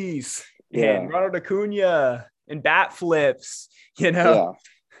Tatis and Ronald Acuna and bat flips, Yeah.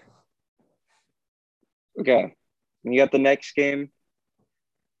 Okay. You got the next game.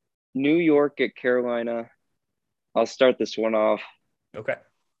 New York at Carolina. I'll start this one off. Okay.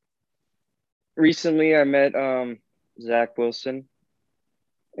 Recently, I met Zach Wilson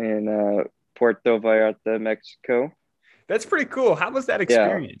in Puerto Vallarta, Mexico. That's pretty cool. How was that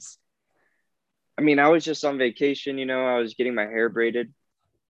experience? I mean, I was just on vacation, I was getting my hair braided.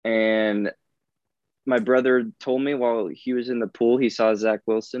 And my brother told me while he was in the pool, he saw Zach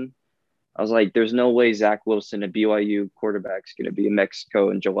Wilson. I was like, there's no way Zach Wilson, a BYU quarterback, is going to be in Mexico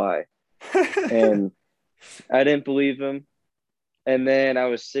in July. And I didn't believe him. And then I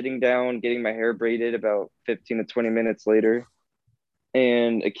was sitting down getting my hair braided about 15 to 20 minutes later.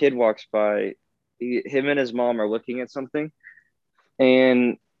 And a kid walks by. Him and his mom are looking at something.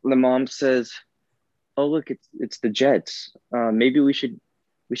 And the mom says, oh, look, it's the Jets. Maybe we should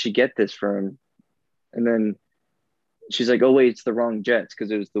get this for him. And then she's like, oh, wait, it's the wrong Jets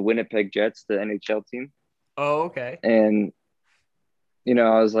because it was the Winnipeg Jets, the NHL team. Oh, okay. And,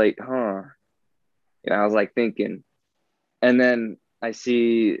 I was like, huh. I was like thinking. And then I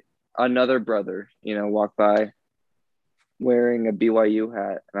see another brother, walk by wearing a BYU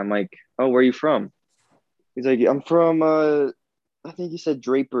hat. And I'm like, oh, where are you from? He's like, I'm from, I think he said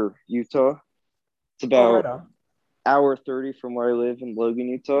Draper, Utah. It's about hour 30 from where I live in Logan,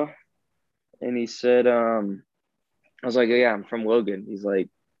 Utah. And he said, I was like, yeah, I'm from Logan. He's like,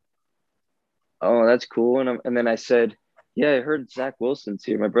 oh, that's cool. And then I said, yeah, I heard Zach Wilson's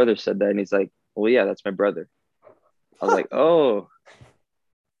here. My brother said that. And he's like, well, yeah, that's my brother. I was like, oh,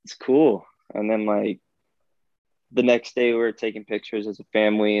 it's cool. And then the next day we were taking pictures as a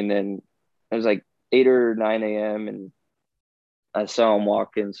family. And then it was like 8 or 9 a.m. and I saw him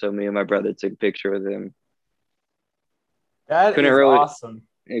walking. So me and my brother took a picture with him. That is awesome.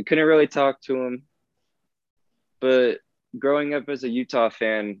 I couldn't really talk to him. But growing up as a Utah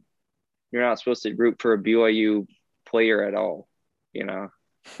fan, you're not supposed to root for a BYU player at all,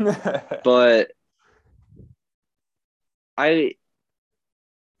 But I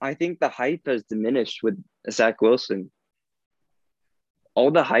I think the hype has diminished with Zach Wilson.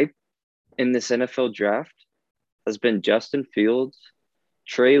 All the hype in this NFL draft has been Justin Fields,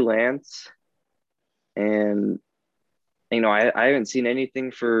 Trey Lance, and I haven't seen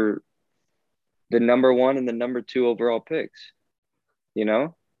anything for the number one and the number two overall picks, you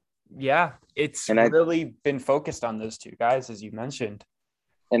know? Yeah, it's And I really been focused on those two guys, as you mentioned.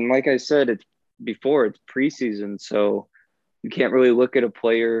 and like I said, it's preseason, so you can't really look at a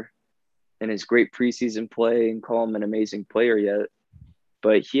player and his great preseason play and call him an amazing player yet.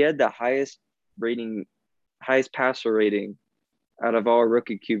 But he had the highest passer rating out of all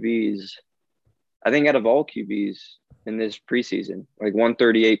rookie QBs. I think out of all QBs in this preseason, like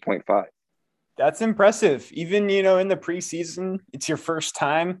 138.5. That's impressive. Even, in the preseason, it's your first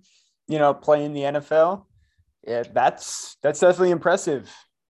time, playing the NFL. Yeah, that's definitely impressive.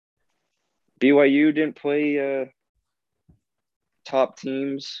 BYU didn't play top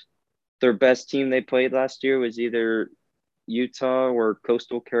teams. Their best team they played last year was either Utah or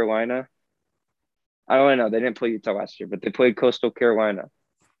Coastal Carolina. I don't know. They didn't play Utah last year, but they played Coastal Carolina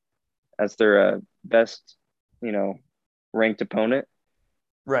as their best, you know, ranked opponent.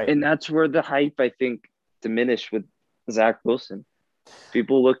 Right. And that's where the hype, I think, diminished with Zach Wilson.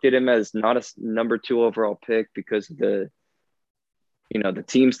 People looked at him as not a number two overall pick because of the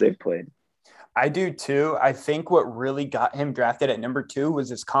teams they've played. I do too. I think what really got him drafted at number 2 was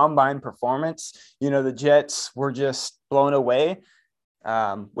his combine performance. The Jets were just blown away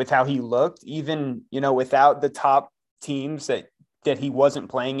with how he looked, even, without the top teams that he wasn't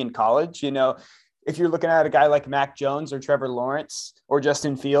playing in college. If you're looking at a guy like Mac Jones or Trevor Lawrence or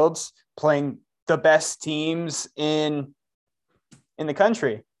Justin Fields playing the best teams in the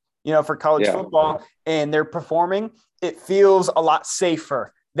country, for college Yeah. football, and they're performing, it feels a lot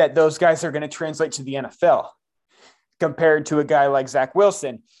safer that those guys are going to translate to the NFL compared to a guy like Zach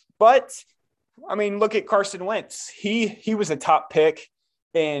Wilson. But I mean, look at Carson Wentz. He was a top pick,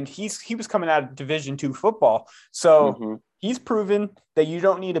 and he was coming out of Division II football. So he's proven that you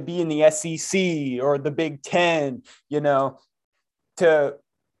don't need to be in the SEC or the Big Ten, to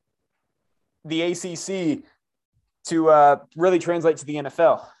the ACC to really translate to the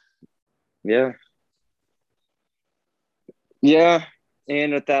NFL. Yeah. Yeah.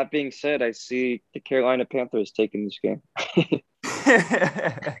 And with that being said, I see the Carolina Panthers taking this game.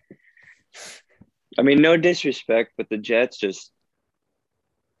 I mean, no disrespect, but the Jets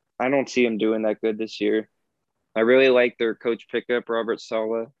I don't see them doing that good this year. I really like their coach pickup, Robert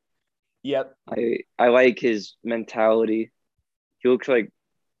Saleh. Yep. I like his mentality. He looks like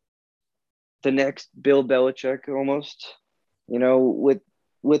the next Bill Belichick almost,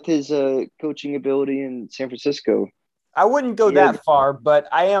 with his coaching ability in San Francisco. I wouldn't go He had, that far, but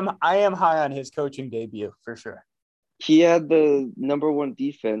I am high on his coaching debut for sure. he had the number one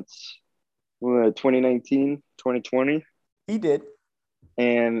defense 2019, 2020. He did.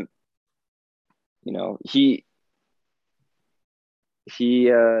 And he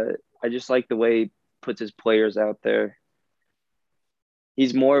I just like the way he puts his players out there.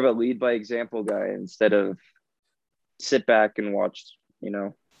 He's more of a lead by example guy instead of sit back and watch.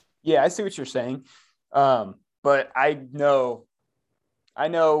 Yeah, I see what you're saying. But I know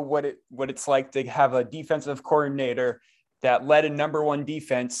what it's like to have a defensive coordinator that led a number one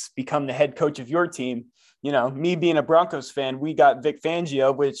defense become the head coach of your team. Me being a Broncos fan, we got Vic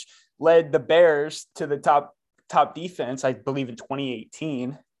Fangio, which led the Bears to the top defense, I believe, in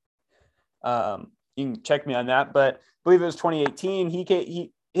 2018. You can check me on that, but I believe it was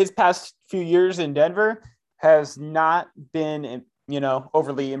 2018. His past few years in Denver has not been,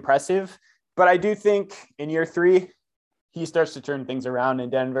 overly impressive. But I do think in year 3, he starts to turn things around in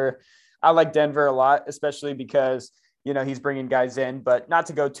Denver. I like Denver a lot, especially because, he's bringing guys in. But not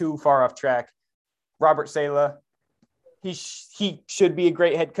to go too far off track, Robert Saleh, he should be a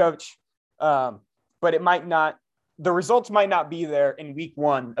great head coach, but it might not. The results might not be there in week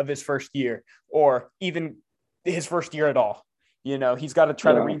 1 of his first year, or even his first year at all. He's got to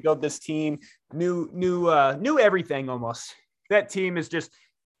try to rebuild this team, new everything almost. That team is just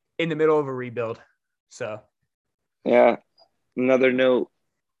in the middle of a rebuild. So, yeah. Another note,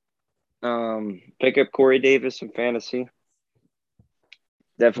 pick up Corey Davis in fantasy.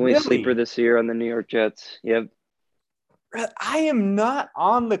 Definitely a sleeper this year on the New York Jets. Yep. I am not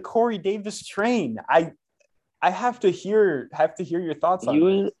on the Corey Davis train. I have to hear your thoughts on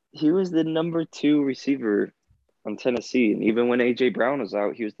this. He was the number 2 receiver on Tennessee, and even when AJ Brown was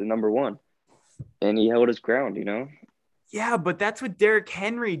out, he was the number 1, and he held his ground. Yeah, but that's with Derrick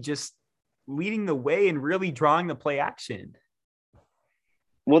Henry just leading the way and really drawing the play action.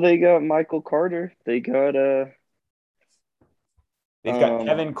 Well, they got Michael Carter. They got They've got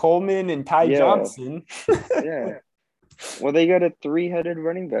Kevin Coleman and Ty Yeah, Johnson. yeah. Well, they got a three-headed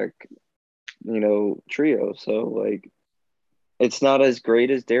running back, trio. So like, it's not as great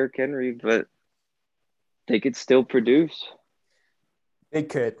as Derrick Henry, but they could still produce. They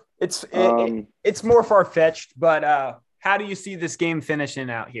could. Um, It's more far fetched, but how do you see this game finishing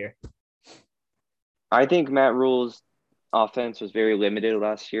out here? I think Matt Rule's offense was very limited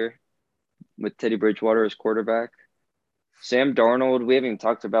last year with Teddy Bridgewater as quarterback. Sam Darnold, we haven't even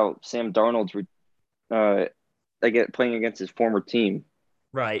talked about Sam Darnold's playing against his former team.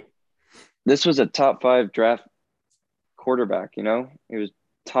 Right. This was a top 5 draft quarterback, He was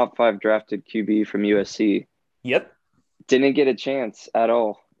top 5 drafted QB from USC. Yep. Didn't get a chance at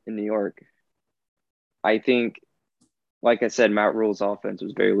all in New York. I think, like I said, Matt Rule's offense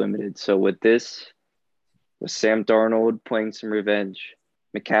was very limited. So with Sam Darnold playing some revenge,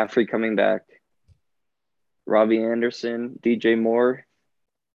 McCaffrey coming back, Robbie Anderson, DJ Moore,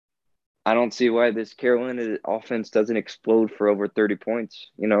 I don't see why this Carolina offense doesn't explode for over 30 points,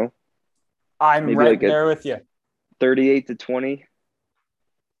 I'm maybe right like a there with you. 38-20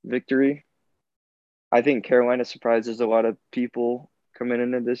 victory. I think Carolina surprises a lot of people coming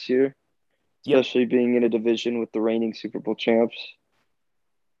into this year, Yep. especially being in a division with the reigning Super Bowl champs.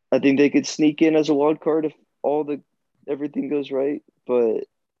 I think they could sneak in as a wild card if everything goes right, but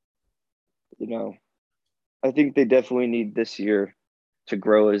I think they definitely need this year to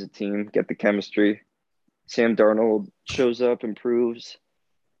grow as a team, get the chemistry. Sam Darnold shows up, improves,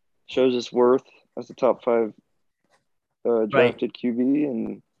 shows his worth as the top 5 Right. drafted QB,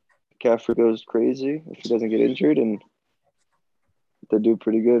 and McCaffrey goes crazy if he doesn't get injured, and they do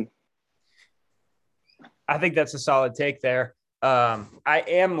pretty good. I think that's a solid take there. I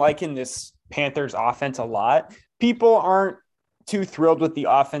am liking this Panthers offense a lot. People aren't too thrilled with the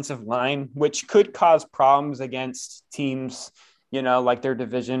offensive line, which could cause problems against teams, like their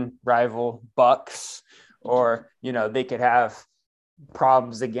division rival Bucks, or, they could have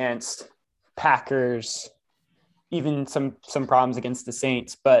problems against Packers, even some problems against the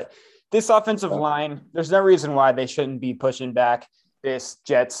Saints. But this offensive line, there's no reason why they shouldn't be pushing back this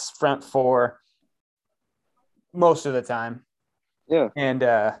Jets front four most of the time. Yeah. And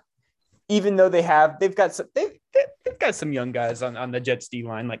even though they've got some young guys on the Jets D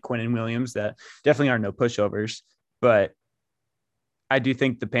line like Quinnen Williams that definitely are no pushovers, but I do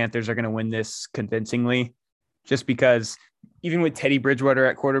think the Panthers are going to win this convincingly, just because even with Teddy Bridgewater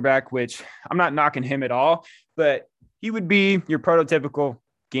at quarterback, which I'm not knocking him at all, but he would be your prototypical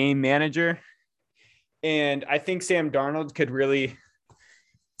game manager. And I think Sam Darnold could really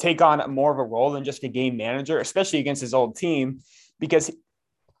take on more of a role than just a game manager, especially against his old team, because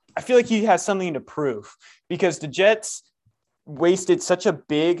I feel like he has something to prove, because the Jets wasted such a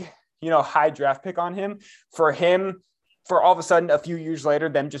big, high draft pick on him for all of a sudden a few years later,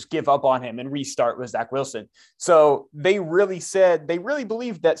 them just give up on him and restart with Zach Wilson. So they really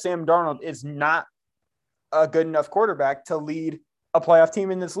believed that Sam Darnold is not a good enough quarterback to lead a playoff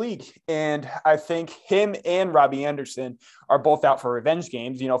team in this league. And I think him and Robbie Anderson are both out for revenge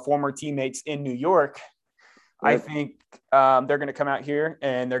games, former teammates in New York. Yep. I think they're going to come out here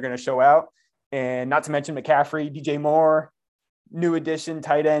and they're going to show out. And not to mention McCaffrey, DJ Moore, new addition,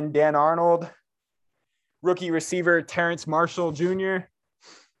 tight end Dan Arnold, rookie receiver Terrence Marshall Jr.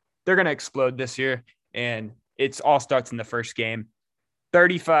 They're going to explode this year. And it all starts in the first game.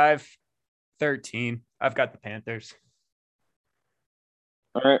 35-13. I've got the Panthers.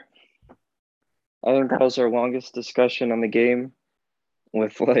 All right. I think that was our longest discussion on the game,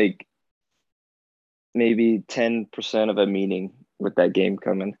 with like maybe 10% of a meaning with that game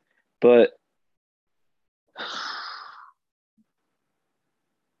coming. But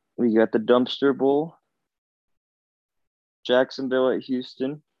we got the dumpster bowl, Jacksonville at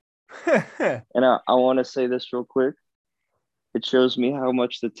Houston. And I want to say this real quick. It shows me how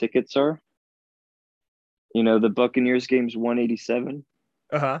much the tickets are. The Buccaneers game's $187.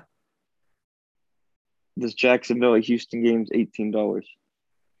 Uh-huh. This Jacksonville at Houston game's $18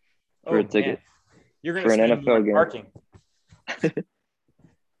 for a ticket. Man. You're going for to an spend NFL more game. Parking.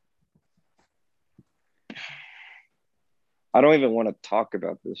 I don't even want to talk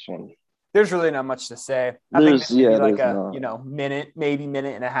about this one. There's really not much to say. I think this would be like a minute, maybe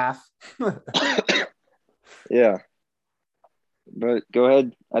minute and a half. Yeah. But go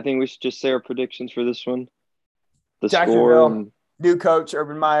ahead. I think we should just say our predictions for this one. The score. New coach,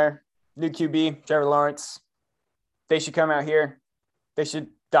 Urban Meyer. New QB, Trevor Lawrence. They should come out here. They should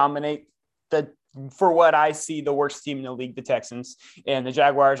dominate for what I see, the worst team in the league, the Texans. And the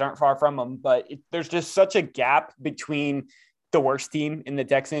Jaguars aren't far from them. But there's just such a gap between the worst team in the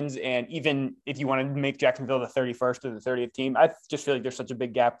Texans. And even if you want to make Jacksonville the 31st or the 30th team, I just feel like there's such a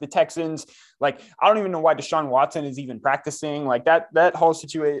big gap. The Texans, like, I don't even know why Deshaun Watson is even practicing. Like that whole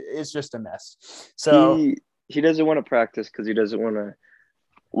situation is just a mess. So he doesn't want to practice because he doesn't want to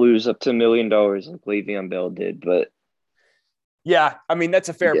lose up to $1 million like Le'Veon Bell did. But yeah, I mean, that's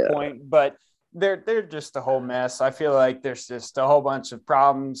a fair yeah, point, but they're just a whole mess. I feel like there's just a whole bunch of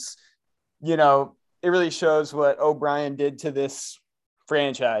problems. You know, it really shows what O'Brien did to this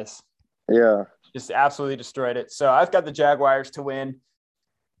franchise. yeah. Just absolutely destroyed it. So I've got the Jaguars to win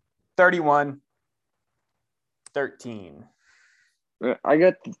 31-13. I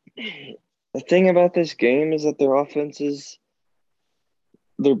got the thing about this game is that their offenses,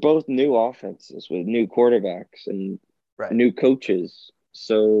 they're both new offenses with new quarterbacks and Right. new coaches.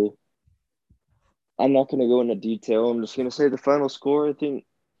 So I'm not going to go into detail. I'm just going to say the final score. I think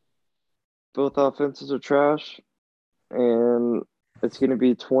both offenses are trash, and it's going to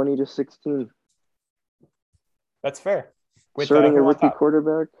be 20-16. That's fair. With Starting a who on rookie top?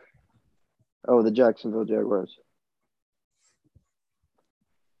 quarterback. Oh, the Jacksonville Jaguars.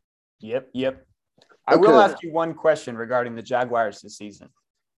 Yep. I will Okay. ask you one question regarding the Jaguars this season.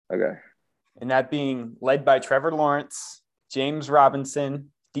 Okay. And that being led by Trevor Lawrence, James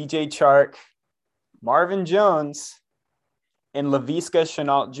Robinson, DJ Chark, Marvin Jones, and Laviska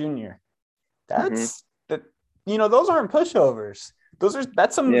Shenault Jr. That's that. Those aren't pushovers.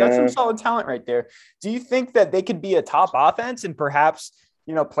 That's some Yeah, solid talent right there. Do you think that they could be a top offense and perhaps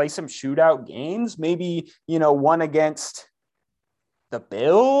play some shootout games? Maybe one against the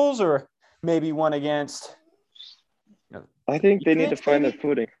Bills or maybe one against I think they need to Patriots, find their maybe.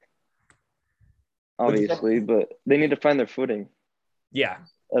 footing, What'd you say? obviously, but they need to find their footing Yeah.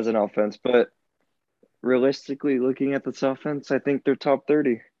 as an offense. But realistically, looking at this offense, I think they're top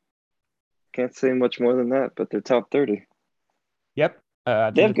 30. Can't say much more than that, but they're top 30. Yep.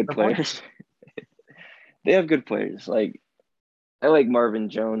 I They think have that's a good fair point. players. They have good players. Like I like Marvin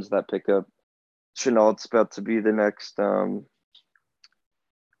Jones, that pickup. Chenault's about to be the next. I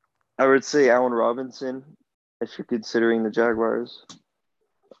would say Allen Robinson, if you're considering the Jaguars.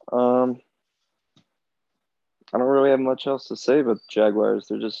 Um, I don't really have much else to say about the Jaguars.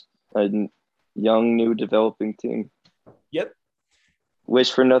 They're just a young, new, developing team. Yep.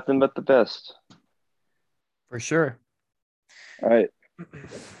 Wish for nothing but the best. For sure. All right.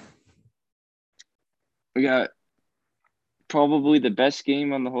 We got probably the best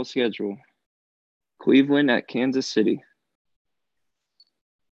game on the whole schedule. Cleveland at Kansas City.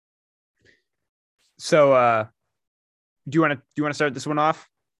 So do you want to start this one off?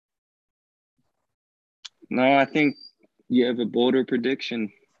 No, I think you have a bolder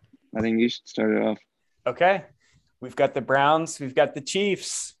prediction. I think you should start it off. Okay. We've got the Browns, we've got the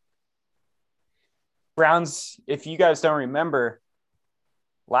Chiefs. Browns, if you guys don't remember,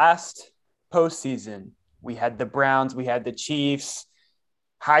 last postseason, we had the Browns, we had the Chiefs,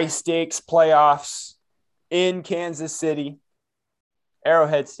 high stakes playoffs in Kansas City,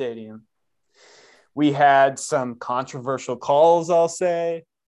 Arrowhead Stadium. We had some controversial calls, I'll say.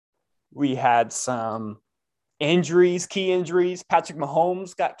 We had some injuries, key injuries. Patrick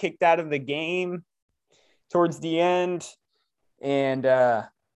Mahomes got kicked out of the game towards the end. And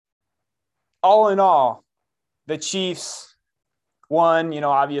all in all, the Chiefs won.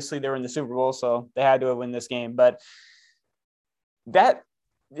 Obviously they were in the Super Bowl, so they had to win this game. But that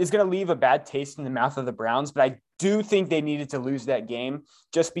is going to leave a bad taste in the mouth of the Browns. But I do think they needed to lose that game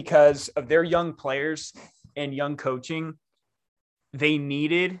just because of their young players and young coaching. They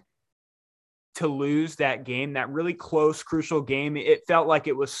needed to lose that game, that really close, crucial game. It felt like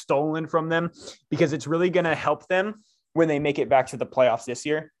it was stolen from them because it's really going to help them when they make it back to the playoffs this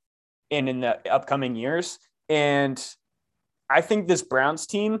year and in the upcoming years. And I think this Browns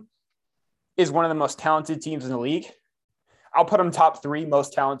team is one of the most talented teams in the league. I'll put them top 3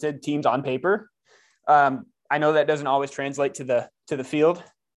 most talented teams on paper. I know that doesn't always translate to the field,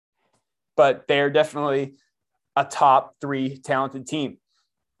 but they're definitely a top 3 talented team.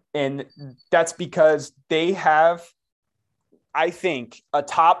 And that's because they have, I think, a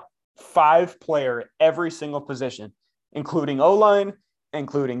top 5 player every single position, including O-line,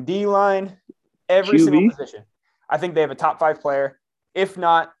 including D-line, every single QB? position. I think they have a top 5 player, if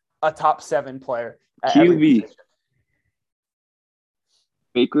not a top 7 player at every QB. position.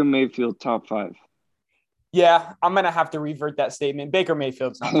 Baker Mayfield, top 5. Yeah, I'm going to have to revert that statement. Baker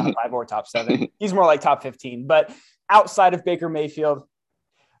Mayfield's not top 5 or top 7. He's more like top 15. But outside of Baker Mayfield,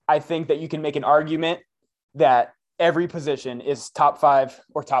 I think that you can make an argument that every position is top 5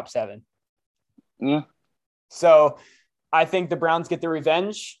 or top 7. Yeah. So I think the Browns get their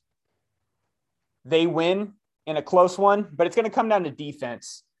revenge. They win in a close one, but it's going to come down to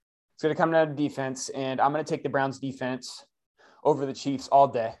defense. It's going to come down to defense, and I'm going to take the Browns defense over the Chiefs all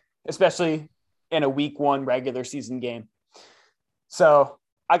day, especially in a week 1 regular season game. So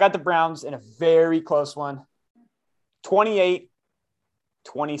I got the Browns in a very close one, 28-27.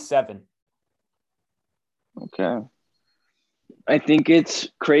 Okay. I think it's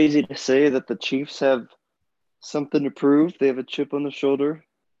crazy to say that the Chiefs have something to prove. They have a chip on the shoulder,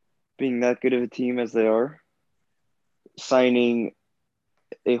 being that good of a team as they are, signing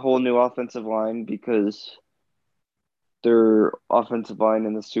a whole new offensive line because their offensive line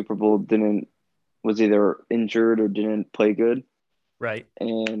in the Super Bowl was either injured or didn't play good, Right.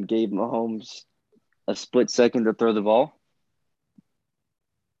 and gave Mahomes a split second to throw the ball.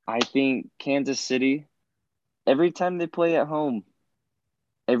 I think Kansas City, every time they play at home,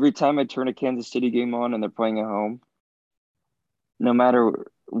 every time I turn a Kansas City game on and they're playing at home, no matter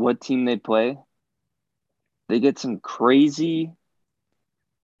what team they play, they get some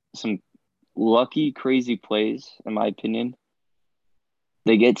lucky, crazy plays, in my opinion.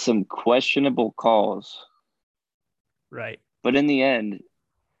 They get some questionable calls. Right. But in the end,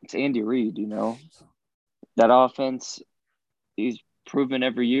 it's Andy Reid, That offense, he's proven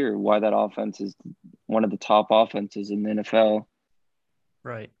every year why that offense is one of the top offenses in the NFL.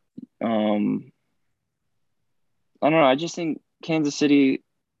 Right. I don't know. I just think Kansas City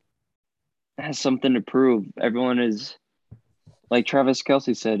has something to prove. Everyone is, like Travis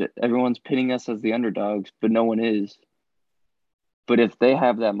Kelce said, everyone's pitting us as the underdogs, but no one is. But if they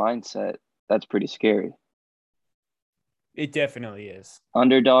have that mindset, that's pretty scary. It definitely is.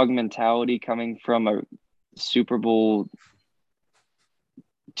 Underdog mentality coming from a Super Bowl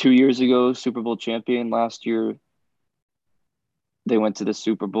 2 years ago, Super Bowl champion. Last year, they went to the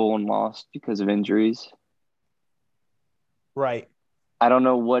Super Bowl and lost because of injuries. Right. I don't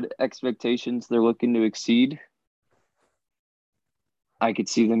know what expectations they're looking to exceed. I could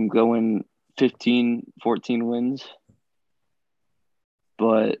see them going 15, 14 wins.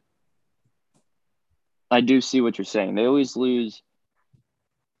 But I do see what you're saying. They always lose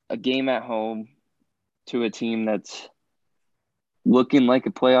a game at home to a team that's looking like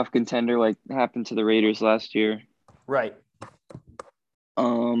a playoff contender, like happened to the Raiders last year. Right.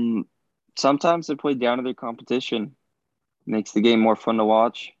 Sometimes they play down to their competition. Makes the game more fun to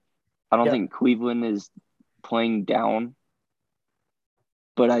watch. I don't think Cleveland is playing down,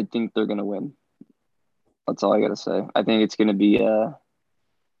 but I think they're going to win. That's all I got to say. I think it's going to be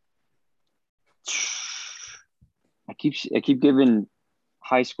I keep giving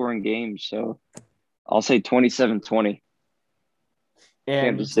high-scoring games, so I'll say 27-20.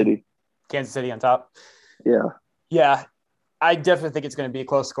 And Kansas City. Kansas City on top. Yeah. Yeah. I definitely think it's going to be a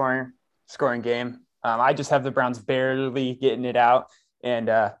close scoring game. I just have the Browns barely getting it out.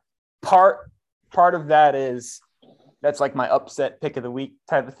 And part of that is that's like my upset pick of the week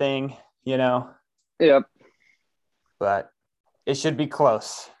type of thing, Yep. But it should be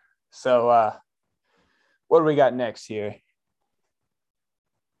close. So what do we got next here?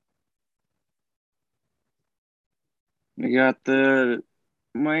 We got the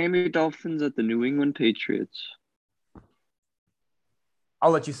Miami Dolphins at the New England Patriots. I'll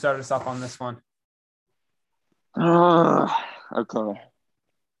let you start us off on this one. Okay.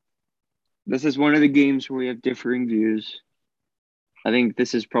 This is one of the games where we have differing views. I think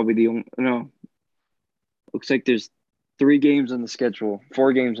this is probably the only – no. Looks like there's 4 games on the schedule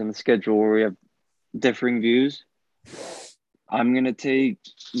where we have differing views. I'm going to take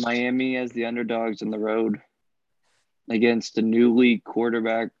Miami as the underdogs on the road against the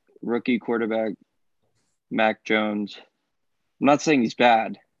rookie quarterback, Mac Jones. I'm not saying he's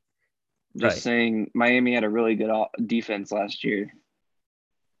bad. I'm just saying Miami had a really good defense last year.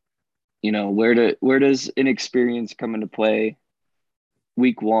 Where does inexperience come into play?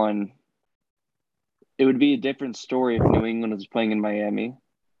 Week 1. It would be a different story if New England was playing in Miami.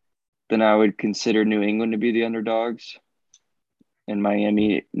 Then I would consider New England to be the underdogs and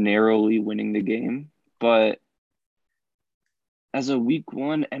Miami narrowly winning the game. But as a week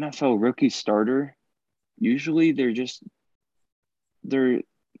 1 NFL rookie starter, usually their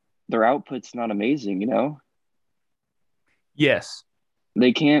output's not amazing, Yes.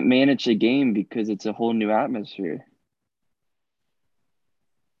 They can't manage the game because it's a whole new atmosphere.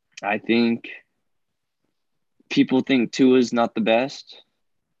 I think people think Tua's not the best.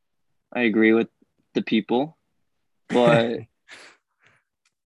 I agree with the people. But,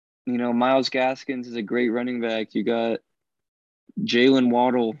 Myles Gaskins is a great running back. You got Jalen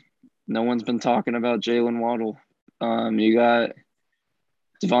Waddle. No one's been talking about Jalen Waddle. You got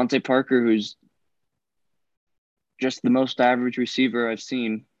Devontae Parker, who's just the most average receiver I've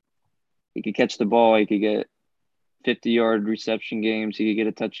seen. He could catch the ball. He could get 50-yard reception games. He could get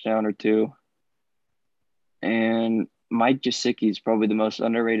a touchdown or two. And Mike Gesicki is probably the most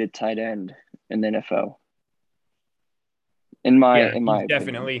underrated tight end in the NFL. In my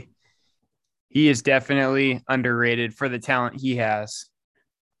opinion. He is definitely underrated for the talent he has.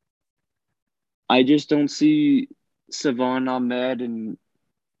 I just don't see Savon Ahmed and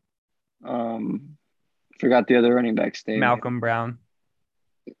forgot the other running back's name. Malcolm Brown.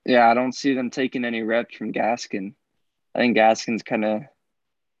 Yeah, I don't see them taking any reps from Gaskin. I think Gaskin's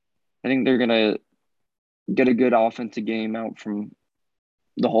I think they're gonna get a good offensive game out from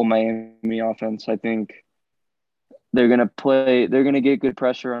the whole Miami offense. I think they're gonna get good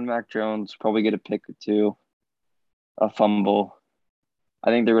pressure on Mac Jones, probably get a pick or two, a fumble.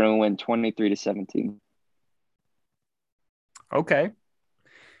 I think they're gonna win 23-17. Okay.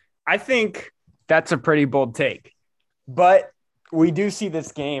 I think that's a pretty bold take. But we do see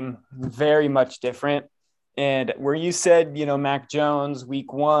this game very much different. And where you said, Mac Jones,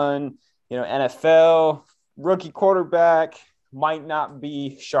 week 1, NFL, rookie quarterback might not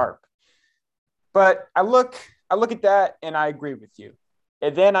be sharp. But I look at that and I agree with you.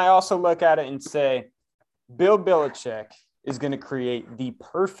 And then I also look at it and say, Bill Belichick is going to create the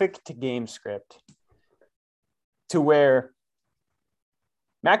perfect game script to where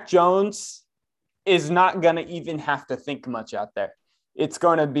Mac Jones is not going to even have to think much out there. It's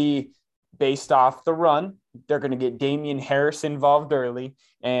going to be based off the run. They're going to get Damian Harris involved early,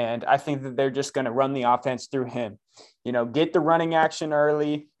 and I think that they're just going to run the offense through him. Get the running action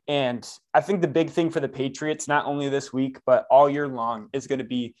early, and I think the big thing for the Patriots, not only this week, but all year long, is going to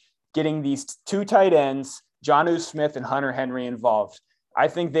be getting these two tight ends, Jonnu Smith and Hunter Henry, involved. I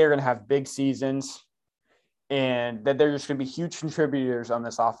think they're going to have big seasons, and that they're just going to be huge contributors on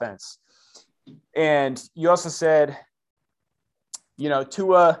this offense. And you also said,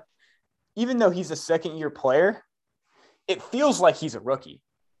 Tua, even though he's a second-year player, it feels like he's a rookie.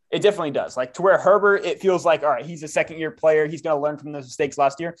 It definitely does. Like, to where Herbert, it feels like, all right, he's a second-year player. He's going to learn from those mistakes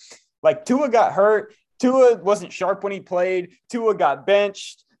last year. Like, Tua got hurt. Tua wasn't sharp when he played. Tua got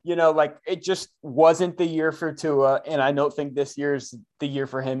benched. It just wasn't the year for Tua, and I don't think this year's the year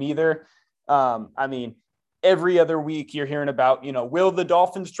for him either. Every other week you're hearing about, will the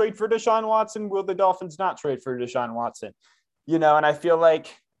Dolphins trade for Deshaun Watson? Will the Dolphins not trade for Deshaun Watson? And I feel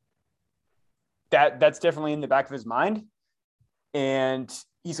like that's definitely in the back of his mind. And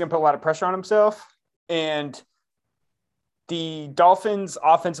he's going to put a lot of pressure on himself. And the Dolphins'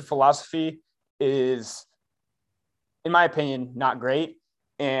 offensive philosophy is, in my opinion, not great.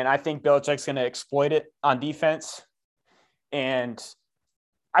 And I think Belichick's going to exploit it on defense. And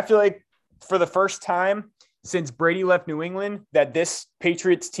I feel like for the first time since Brady left New England, that this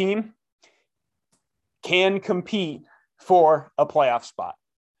Patriots team can compete for a playoff spot.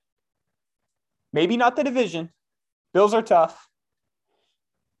 Maybe not the division. Bills are tough.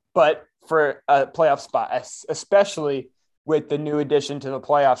 But for a playoff spot, especially with the new addition to the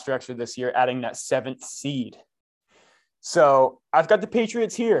playoff structure this year, adding that 7th seed. So I've got the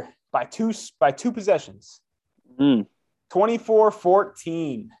Patriots here by two possessions.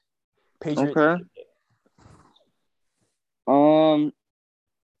 24-14. Patriots. Okay. I'm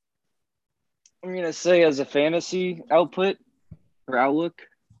gonna say, as a fantasy output or outlook,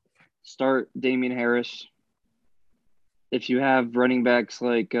 start Damian Harris. If you have running backs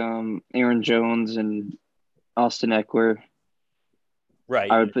like Aaron Jones and Austin Eckler,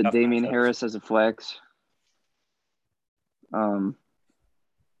 right, I would put Damian Harris as a flex. Sure.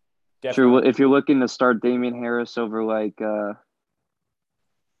 If you're looking to start Damian Harris over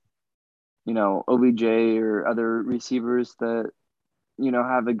OBJ or other receivers that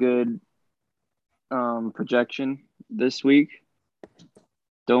have a good projection this week,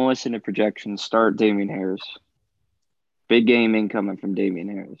 don't listen to projections. Start Damian Harris. Big game incoming from Damian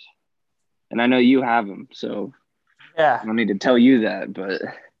Harris, and I know you have him, so yeah, I don't need to tell you that. But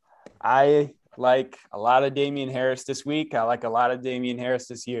I like a lot of Damian Harris this week. I like a lot of Damian Harris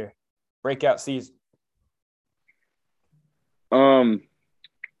this year. Breakout season. What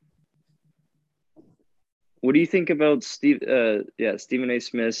do you think about Stephen A.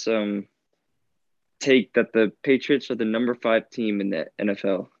 Smith's take that the Patriots are the number 5 team in the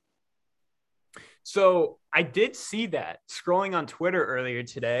NFL? So I did see that scrolling on Twitter earlier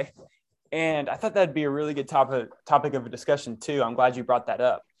today, and I thought that'd be a really good topic of a discussion too. I'm glad you brought that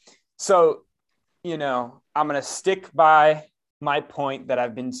up. So, I'm going to stick by my point that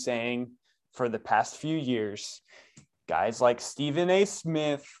I've been saying for the past few years. Guys like Stephen A.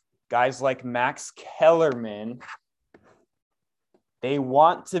 Smith, guys like Max Kellerman, they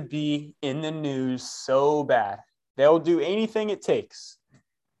want to be in the news so bad. They'll do anything it takes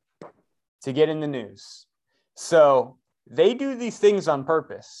to get in the news. So they do these things on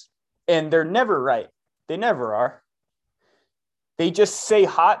purpose, and they're never right. They never are. They just say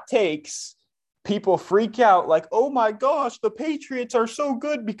hot takes. People freak out like, oh my gosh, the Patriots are so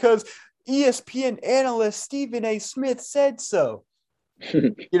good because ESPN analyst Stephen A. Smith said so.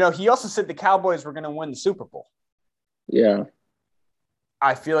 He also said the Cowboys were going to win the Super Bowl. Yeah.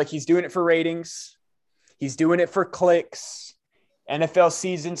 I feel like he's doing it for ratings. He's doing it for clicks. NFL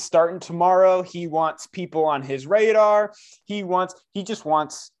season starting tomorrow. He wants people on his radar. He just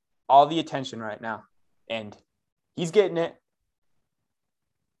wants all the attention right now. And he's getting it.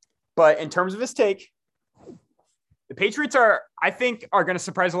 But in terms of his take, the Patriots I think, are going to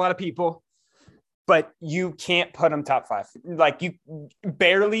surprise a lot of people. But you can't put them top 5. Like, you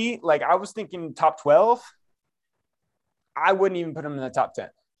barely, like, I was thinking top 12. I wouldn't even put them in the top 10.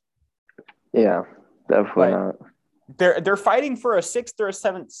 Yeah, definitely not. They're fighting for a 6th or a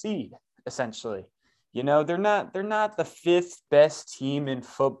 7th seed, essentially. They're not the 5th best team in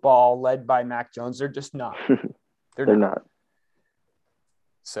football led by Mac Jones. They're just not. They're not.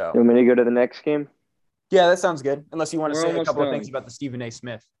 So, you want me to go to the next game? Yeah, that sounds good. Unless you want to We're say a couple done. of things about the Stephen A.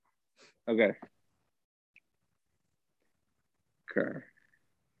 Smith. Okay.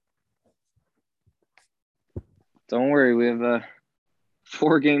 Don't worry, we have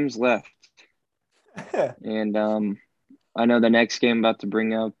 4 games left. And I know the next game I'm about to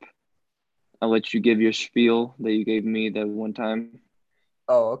bring up, I'll let you give your spiel that you gave me that one time.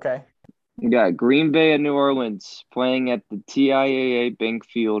 Oh, okay. We got Green Bay and New Orleans playing at the TIAA Bank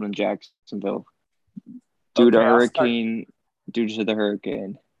Field in Jacksonville due to the hurricane.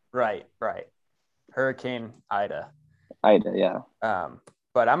 Right. Hurricane Ida. Yeah.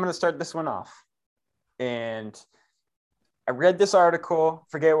 But I'm going to start this one off. And I read this article,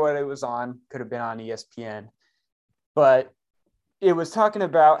 forget what it was on, could have been on ESPN, but it was talking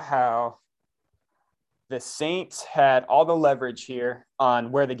about how the Saints had all the leverage here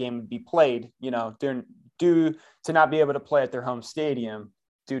on where the game would be played, due to not be able to play at their home stadium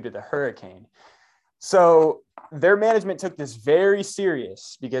due to the hurricane. So their management took this very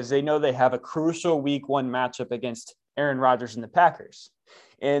serious because they know they have a crucial week 1 matchup against Aaron Rodgers and the Packers.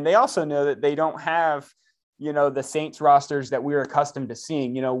 And they also know that they don't have, the Saints rosters that we're accustomed to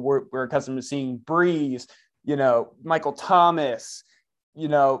seeing. We're accustomed to seeing Breeze, Michael Thomas,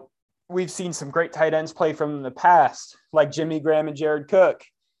 we've seen some great tight ends play from the past, like Jimmy Graham and Jared Cook.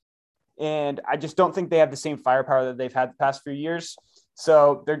 And I just don't think they have the same firepower that they've had the past few years.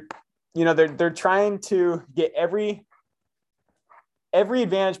 So they're trying to get every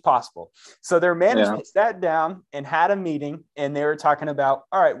advantage possible. So their management sat down and had a meeting, and they were talking about,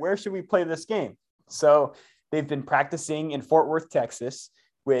 all right, where should we play this game? So they've been practicing in Fort Worth, Texas,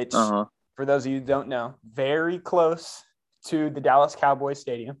 which, for those of you who don't know, very close to the Dallas Cowboys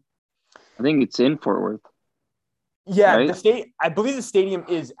Stadium. I think it's in Fort Worth. Yeah, right? I believe the stadium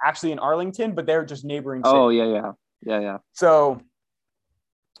is actually in Arlington, but they're just neighboring cities. Oh, yeah. So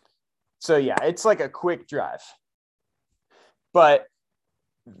yeah, it's like a quick drive. But,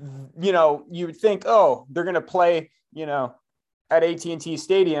 you would think, oh, they're going to play, at AT&T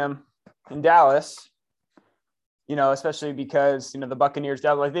Stadium in Dallas, especially because, the Buccaneers, they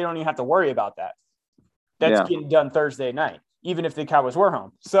don't even have to worry about that. That's getting done Thursday night, even if the Cowboys were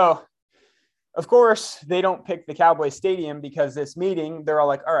home. So, of course, they don't pick the Cowboys Stadium because this meeting, they're all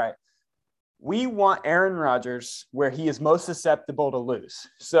like, all right, we want Aaron Rodgers where he is most susceptible to lose.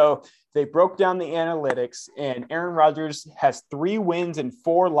 So they broke down the analytics, and Aaron Rodgers has 3 wins and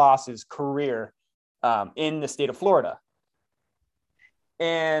 4 losses career in the state of Florida.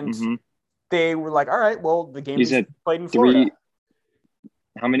 And they were like, all right, well, the game is played in Florida.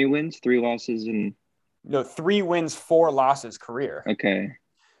 How many wins? 3 losses and... No, 3 wins, 4 losses career. Okay.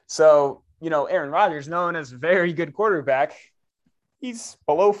 So, Aaron Rodgers, known as a very good quarterback, he's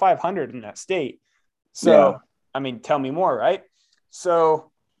below 500 in that state. So, tell me more, right?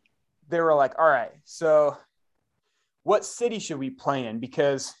 So they were like, all right, so what city should we play in?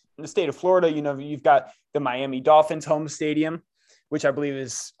 Because in the state of Florida, you've got the Miami Dolphins home stadium, which I believe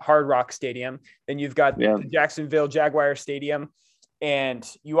is Hard Rock Stadium. Then you've got the Jacksonville Jaguar Stadium. And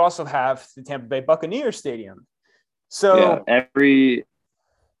you also have the Tampa Bay Buccaneers Stadium. So if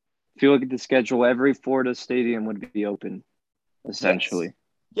you look at the schedule, every Florida stadium would be open, essentially.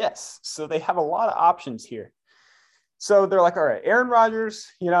 Yes. So they have a lot of options here. So they're like, all right, Aaron Rodgers,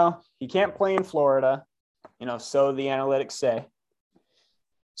 he can't play in Florida, so the analytics say.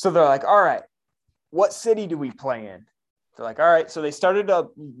 So they're like, all right, what city do we play in? They're like, all right. So they started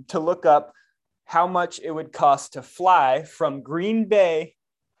to look up how much it would cost to fly from Green Bay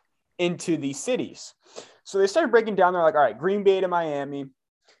into these cities. So they started breaking down. They're like, all right, Green Bay to Miami,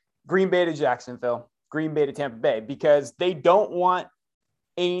 Green Bay to Jacksonville, Green Bay to Tampa Bay because they don't want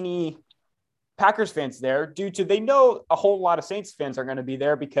any Packers fans there due to they know a whole lot of Saints fans are going to be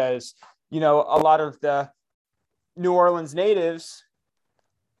there because, a lot of the New Orleans natives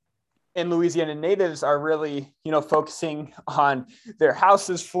and Louisiana natives are really, focusing on their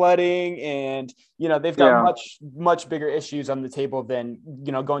houses flooding and, they've got Yeah. much bigger issues on the table than,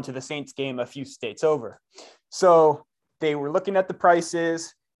 going to the Saints game a few states over. So they were looking at the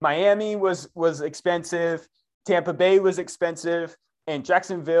prices. Miami was expensive. Tampa Bay was expensive, and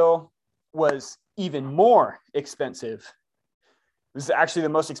Jacksonville was even more expensive. It was actually the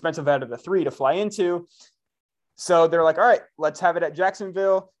most expensive out of the three to fly into. So they're like, all right, let's have it at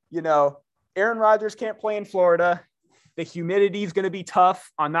Jacksonville. Aaron Rodgers can't play in Florida. The humidity is going to be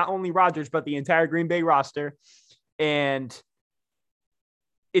tough on not only Rodgers, but the entire Green Bay roster. And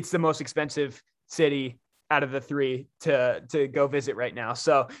it's the most expensive city out of the three to go visit right now.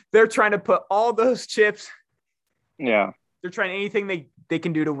 So they're trying to put all those chips. Yeah. They're trying anything they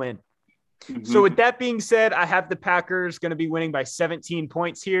can do to win. Mm-hmm. So with that being said, I have the Packers going to be winning by 17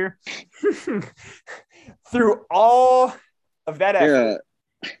 points here. Through all of that effort,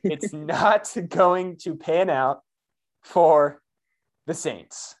 it's not going to pan out for the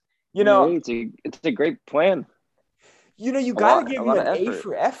Saints. It's a great plan. You got to give him an A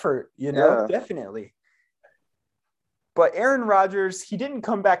for effort, definitely. But Aaron Rodgers, he didn't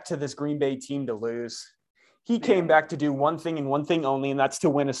come back to this Green Bay team to lose. He came back to do one thing and one thing only, and that's to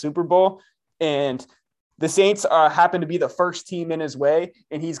win a Super Bowl. And the Saints happen to be the first team in his way,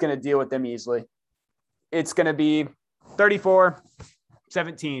 and he's going to deal with them easily. It's going to be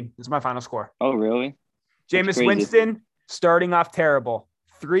 34-17 is my final score. Oh, really? Jameis Winston starting off terrible.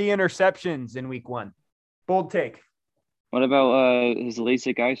 3 interceptions in week 1. Bold take. What about his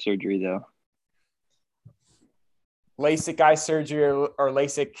LASIK eye surgery, though? LASIK eye surgery or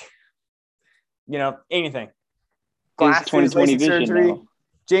LASIK, anything. Glasses, 20/20 vision surgery. Now.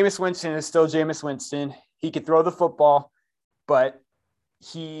 Jameis Winston is still Jameis Winston. He could throw the football, but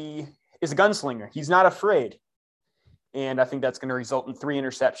he is a gunslinger. He's not afraid. And I think that's going to result in 3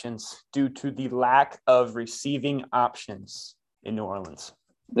 interceptions due to the lack of receiving options in New Orleans.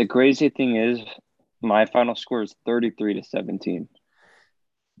 The crazy thing is, my final score is 33-17.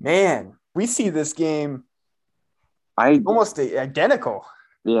 Man, we see this game almost identical.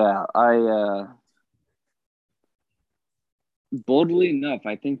 Yeah, boldly enough,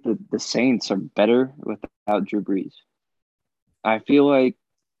 I think that the Saints are better without Drew Brees. I feel like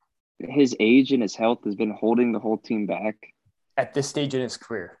his age and his health has been holding the whole team back. At this stage in his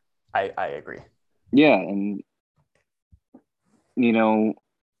career, I agree. Yeah, and,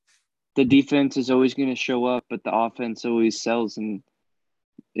 the defense is always going to show up, but the offense always sells in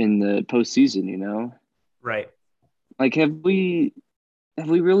the postseason, Right. Like, have we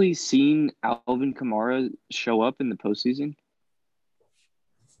really seen Alvin Kamara show up in the postseason?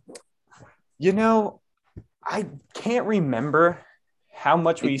 I can't remember how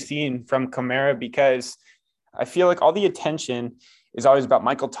much we've seen from Kamara because I feel like all the attention is always about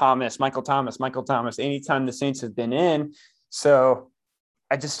Michael Thomas, anytime the Saints have been in. So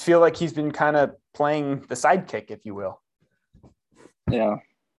I just feel like he's been kind of playing the sidekick, if you will. Yeah.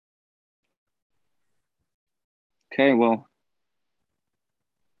 Okay, well,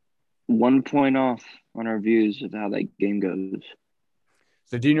 1 point off on our views of how that game goes.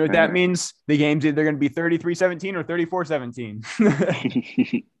 So do you know what that means? The game's either going to be 33-17 or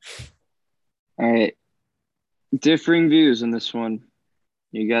 34-17. All right. Differing views on this one.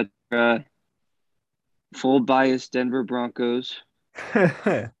 You got full bias Denver Broncos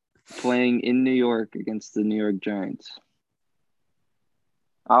playing in New York against the New York Giants.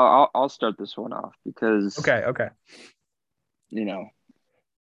 I'll start this one off because okay. Okay.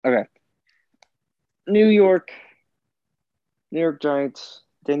 New York Giants,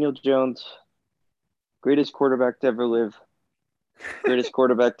 Daniel Jones, greatest quarterback to ever live, greatest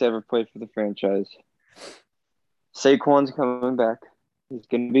quarterback to ever play for the franchise. Saquon's coming back. He's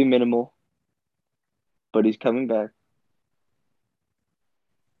going to be minimal, but he's coming back.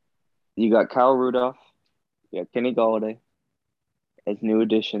 You got Kyle Rudolph. You got Kenny Golladay as new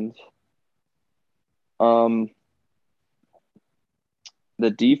additions. The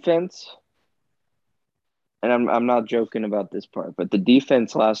defense, and I'm not joking about this part, but the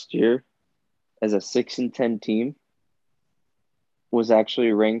defense last year as a 6-10 team was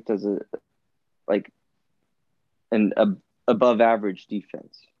actually ranked as an above average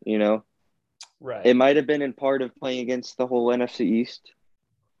defense, Right. It might have been in part of playing against the whole NFC East,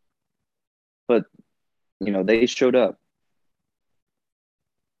 but they showed up.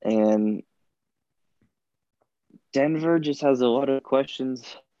 And Denver just has a lot of questions.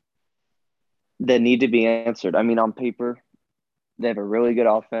 that need to be answered. I mean, on paper, they have a really good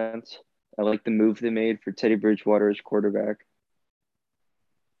offense. I like the move they made for Teddy Bridgewater as quarterback.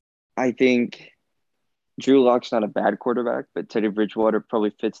 I think Drew Lock's not a bad quarterback, but Teddy Bridgewater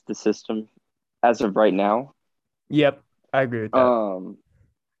probably fits the system as of right now. Yep, I agree with that. Um,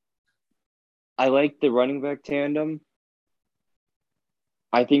 I like the running back tandem.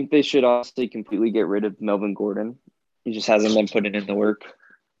 I think they should also completely get rid of Melvin Gordon. He just hasn't been putting in the work.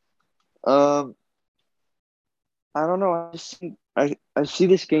 Um, I don't know. I see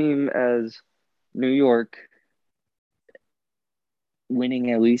this game as New York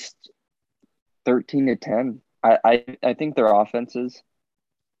winning at least 13-10. I think their offenses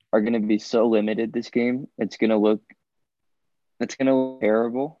are going to be so limited this game. It's going to look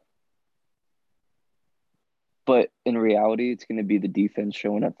terrible. But in reality, it's going to be the defense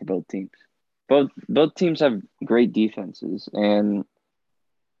showing up for both teams. Both teams have great defenses, and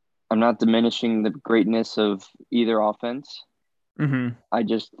I'm not diminishing the greatness of either offense. Mm-hmm. I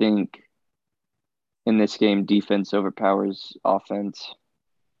just think in this game, defense overpowers offense,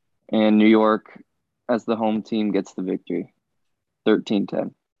 and New York, as the home team, gets the victory,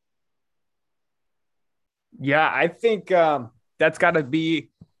 13-10. Yeah, I think that's got to be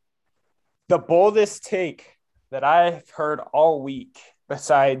the boldest take that I've heard all week,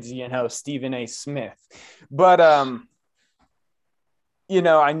 besides Stephen A. Smith. But I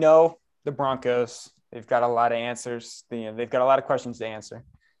know the Broncos. They've got a lot of answers. They've got a lot of questions to answer.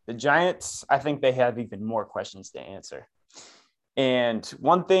 The Giants, I think they have even more questions to answer. And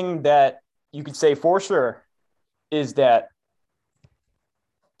one thing that you could say for sure is that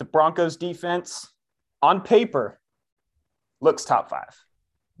the Broncos defense on paper looks top 5.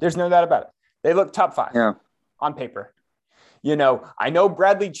 There's no doubt about it. They look top 5 on paper. I know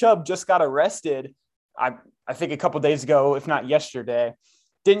Bradley Chubb just got arrested. I think a couple days ago, if not yesterday,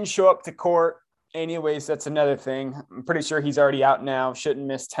 didn't show up to court. Anyways, that's another thing. I'm pretty sure he's already out now. Shouldn't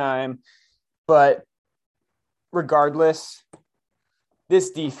miss time. But regardless,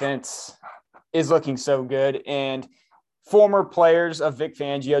 this defense is looking so good. And former players of Vic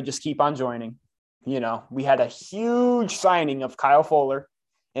Fangio just keep on joining. We had a huge signing of Kyle Fuller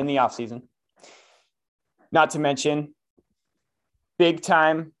in the offseason. Not to mention, big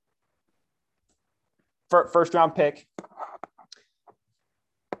time first round pick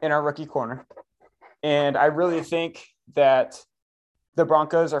in our rookie corner. And I really think that the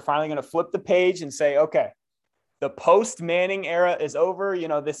Broncos are finally going to flip the page and say, okay, the post-Manning era is over.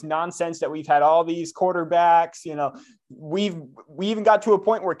 This nonsense that we've had all these quarterbacks, we even got to a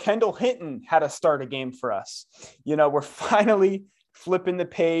point where Kendall Hinton had to start a game for us. We're finally flipping the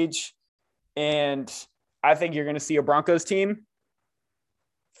page, and I think you're going to see a Broncos team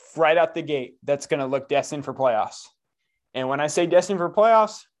right out the gate that's going to look destined for playoffs. And when I say destined for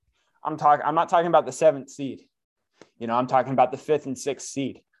playoffs, I'm not talking about the 7th seed. I'm talking about the 5th and 6th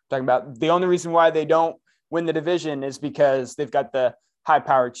seed. I'm talking about the only reason why they don't win the division is because they've got the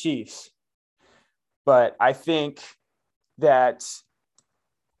high-powered Chiefs. But I think that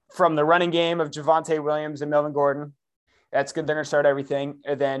from the running game of Javonte Williams and Melvin Gordon, that's good. They're going to start everything.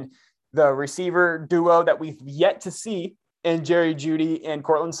 And then the receiver duo that we've yet to see in Jerry Jeudy and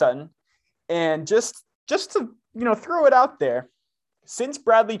Cortland Sutton. And just to, throw it out there, since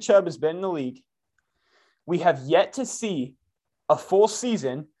Bradley Chubb has been in the league, we have yet to see a full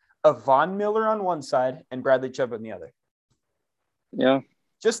season of Von Miller on one side and Bradley Chubb on the other. Yeah.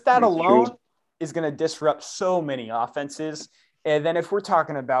 Just that alone is going to disrupt so many offenses. And then if we're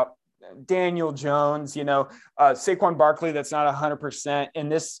talking about Daniel Jones, Saquon Barkley, that's not 100%.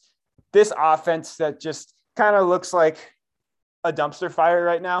 And this offense that just kind of looks like a dumpster fire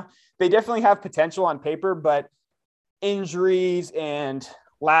right now. They definitely have potential on paper, but injuries and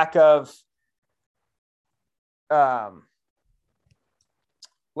lack of they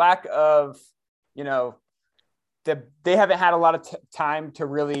haven't had a lot of time to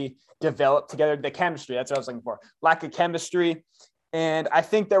really develop together. The chemistry, that's what I was looking for. Lack of chemistry. And I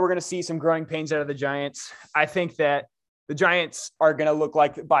think that we're going to see some growing pains out of the Giants. I think that the Giants are going to look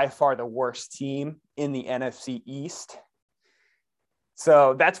like by far the worst team in the NFC East.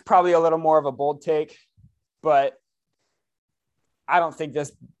 So that's probably a little more of a bold take, but I don't think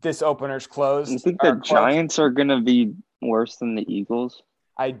this opener's closed. You think the Giants are going to be worse than the Eagles?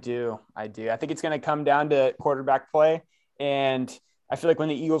 I do. I think it's going to come down to quarterback play. And I feel like when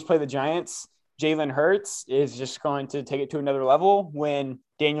the Eagles play the Giants, Jalen Hurts is just going to take it to another level when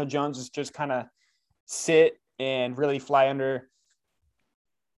Daniel Jones is just kind of sit and really fly under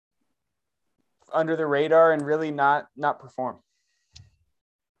the radar and really not perform.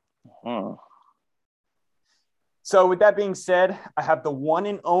 So with that being said, I have the one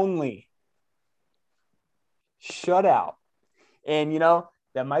and only shutout. And,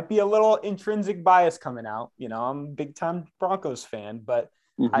 that might be a little intrinsic bias coming out. I'm a big time Broncos fan, but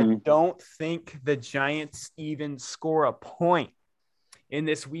I don't think the Giants even score a point in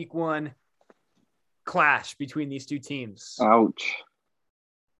this week 1 clash between these two teams. Ouch.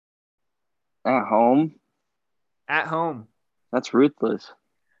 At home? At home. That's ruthless.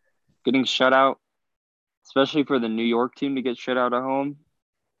 Getting shut out, especially for the New York team to get shut out at home.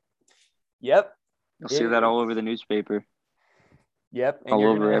 Yep. You'll see that all over the newspaper. Yep. And all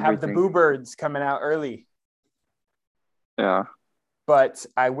you're over going to have the everything. Boo Birds coming out early. Yeah. But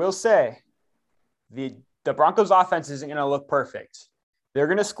I will say the Broncos offense isn't going to look perfect. They're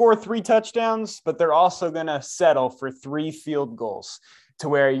going to score 3 touchdowns, but they're also going to settle for 3 field goals to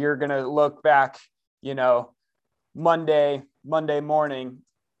where you're going to look back, Monday morning,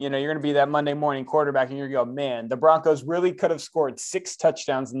 you're going to be that Monday morning quarterback and you're going to go, man, the Broncos really could have scored 6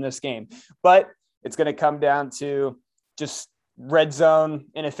 touchdowns in this game. But it's going to come down to just red zone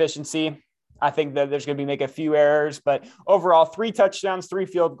inefficiency. I think that there's going to be make a few errors, but overall 3 touchdowns, 3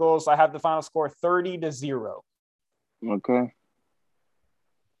 field goals. I have the final score 30-0. Okay.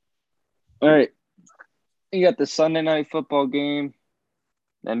 All right. You got the Sunday night football game,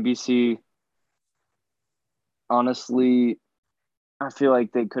 NBC. Honestly, I feel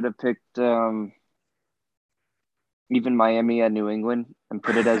like they could have picked even Miami at New England and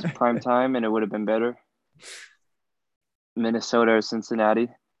put it as prime time, and it would have been better. Minnesota or Cincinnati.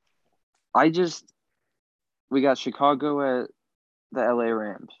 We got Chicago at the LA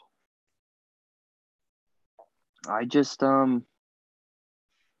Rams.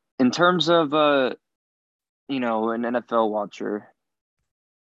 In terms of an NFL watcher,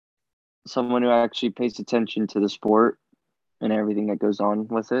 someone who actually pays attention to the sport and everything that goes on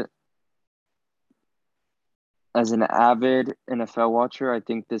with it. As an avid NFL watcher, I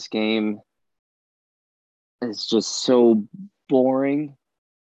think this game is just so boring,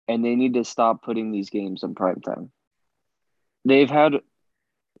 and they need to stop putting these games on primetime. They've had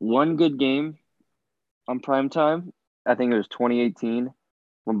one good game on primetime. I think it was 2018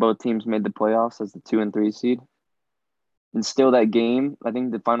 when both teams made the playoffs as the 2 and 3 seed. And still that game, I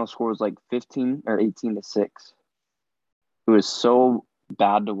think the final score was like 15 or 18-6. It was so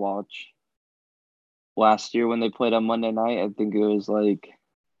bad to watch. Last year when they played on Monday night, I think it was like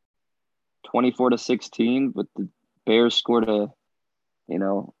 24-16, but the Bears scored a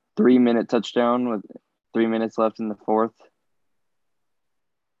 3-minute touchdown with 3 minutes left in the fourth.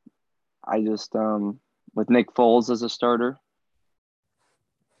 I just with Nick Foles as a starter,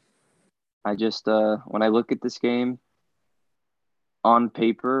 when I look at this game on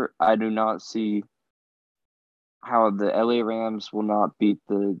paper, I do not see how the LA Rams will not beat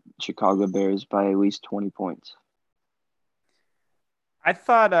the Chicago Bears by at least 20 points. I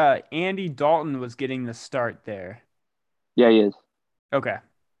thought Andy Dalton was getting the start there. Yeah, he is. Okay.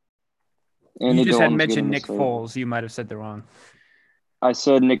 Andy you just Dalton's had mentioned Nick start. Foles. You might have said the wrong. I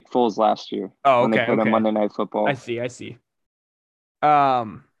said Nick Foles last year. Oh, when they played on Monday Night Football. I see. But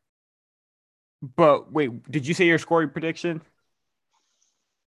wait, did you say your scoring prediction?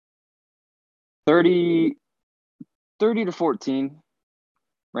 30-14,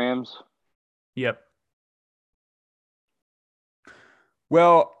 Rams. Yep.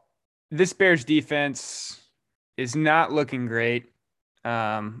 Well, this Bears defense is not looking great.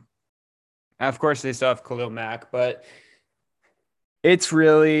 Of course, they still have Khalil Mack, but it's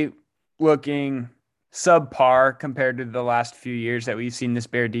really looking subpar compared to the last few years that we've seen this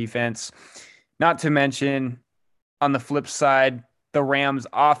Bear defense. Not to mention, on the flip side, the Rams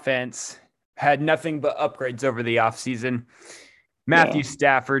offense had nothing but upgrades over the offseason. Matthew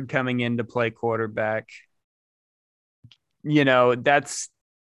Stafford coming in to play quarterback. That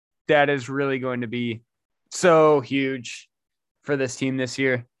is really going to be so huge for this team this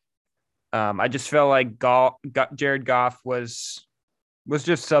year. I just felt like Jared Goff was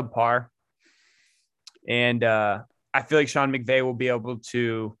just subpar. And I feel like Sean McVay will be able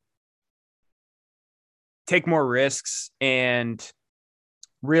to take more risks and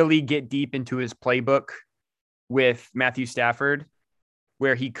really get deep into his playbook with Matthew Stafford,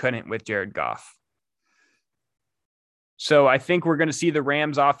 where he couldn't with Jared Goff. So I think we're going to see the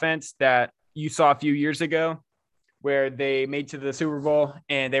Rams offense that you saw a few years ago, where they made to the Super Bowl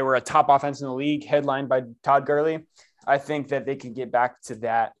and they were a top offense in the league, headlined by Todd Gurley. I think that they can get back to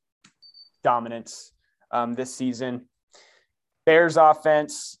that dominance this season. Bears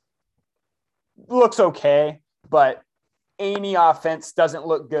offense looks okay, but any offense doesn't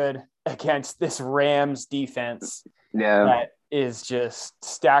look good against this Rams defense that is just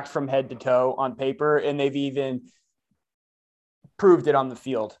stacked from head to toe on paper, and they've even proved it on the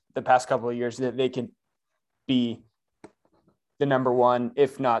field the past couple of years that they can be the number one,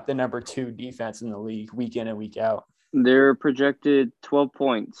 if not the number two defense in the league week in and week out. They're projected 12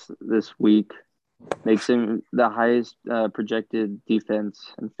 points this week, makes him the highest projected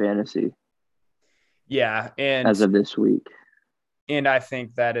defense in fantasy. Yeah, as of this week. And I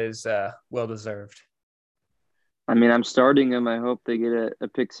think that is well deserved. I mean, I'm starting him. I hope they get a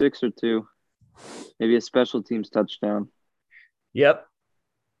pick six or two, maybe a special teams touchdown. Yep.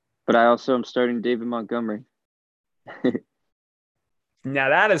 But I also am starting David Montgomery. Now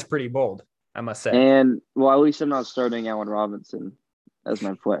that is pretty bold, I must say. And, well, at least I'm not starting Allen Robinson as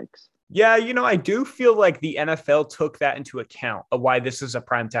my flex. Yeah, I do feel like the NFL took that into account of why this is a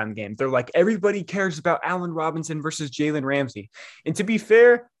primetime game. They're like, everybody cares about Allen Robinson versus Jalen Ramsey. And to be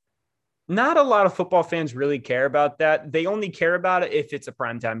fair, not a lot of football fans really care about that. They only care about it if it's a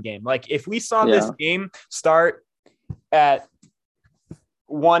primetime game. Like if we saw this game start at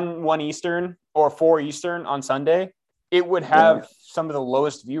 1 Eastern or 4 Eastern on Sunday, it would have some of the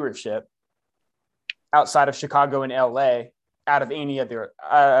lowest viewership outside of Chicago and LA out of any other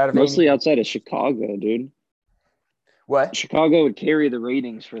mostly outside of Chicago, dude. What? Chicago would carry the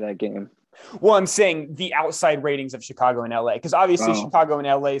ratings for that game. Well, I'm saying the outside ratings of Chicago and LA, because obviously Chicago and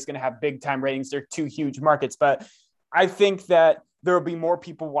LA is going to have big time ratings. They're two huge markets, but I think that there will be more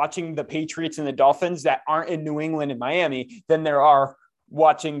people watching the Patriots and the Dolphins that aren't in New England and Miami than there are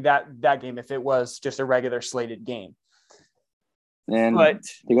watching that game if it was just a regular slated game. And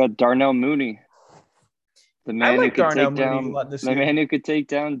they got Darnell Mooney. The man who could take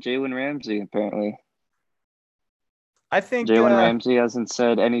down Jalen Ramsey, apparently. I think Jalen Ramsey hasn't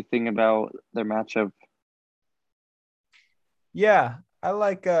said anything about their matchup. Yeah, I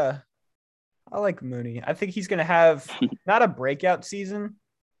like Mooney. I think he's going to have not a breakout season,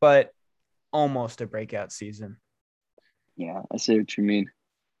 but almost a breakout season. Yeah, I see what you mean.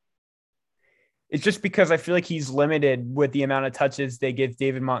 It's just because I feel like he's limited with the amount of touches they give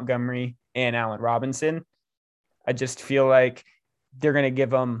David Montgomery and Allen Robinson. I just feel like they're going to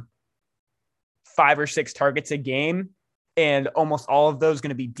give him 5 or 6 targets a game, and almost all of those going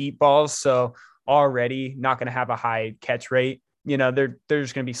to be deep balls. So already not going to have a high catch rate. They're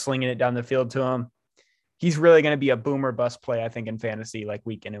just going to be slinging it down the field to him. He's really going to be a boomer bust play, I think, in fantasy, like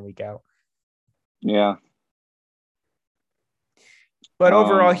week in and week out. Yeah. But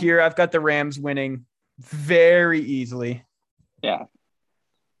overall here, I've got the Rams winning very easily. Yeah.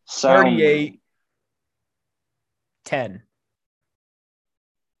 38-10.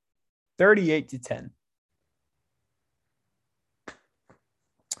 38-10.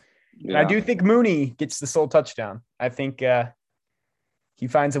 Yeah. I do think Mooney gets the sole touchdown. I think he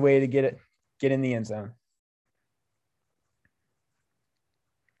finds a way to get in the end zone.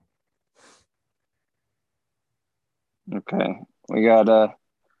 Okay. We got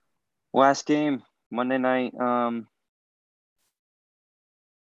last game, Monday night. You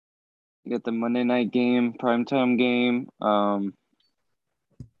got the Monday night game, primetime game.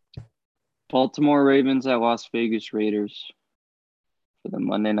 Baltimore Ravens at Las Vegas Raiders for the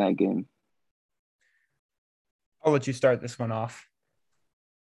Monday night game. I'll let you start this one off.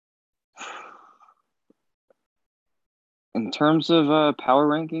 In terms of power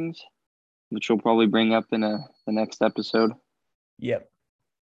rankings, which we'll probably bring up in the next episode. Yep.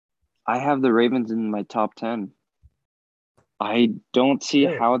 I have the Ravens in my top 10. I don't see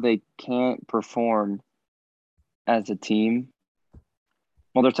how they can't perform as a team.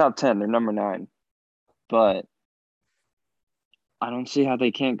 Well, they're top 10. They're number 9. But I don't see how they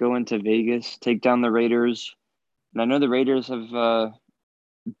can't go into Vegas, take down the Raiders. And I know the Raiders have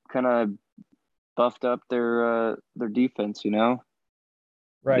kind of buffed up their defense,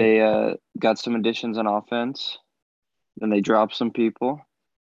 Right. They got some additions on offense. Then they dropped some people.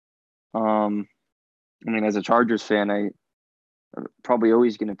 As a Chargers fan, I'm probably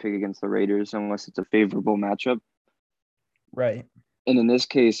always going to pick against the Raiders unless it's a favorable matchup. Right. And in this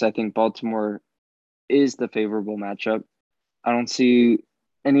case, I think Baltimore is the favorable matchup. I don't see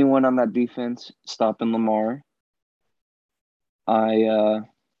anyone on that defense stopping Lamar. I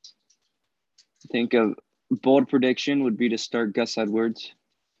think a bold prediction would be to start Gus Edwards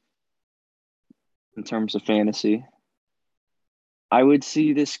in terms of fantasy. I would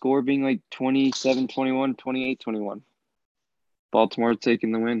see this score being like 27-21, 28-21. Baltimore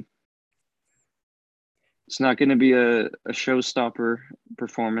taking the win. It's not going to be a showstopper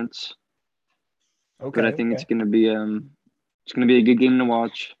performance. Okay. But I think it's going to be a good game to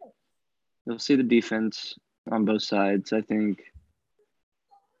watch. You'll see the defense on both sides. I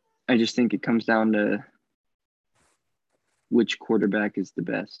just think it comes down to which quarterback is the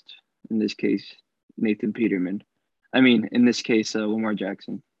best. In this case, Nathan Peterman. In this case, Lamar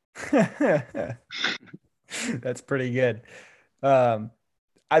Jackson. That's pretty good. Um,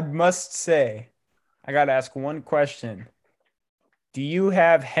 I must say, I got to ask one question. Do you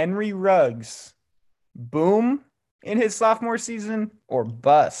have Henry Ruggs boom in his sophomore season or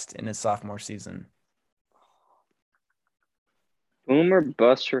bust in his sophomore season? Boom or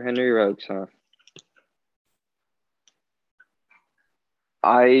bust for Henry Ruggs, huh?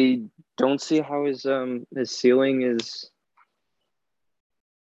 I don't see how his ceiling is,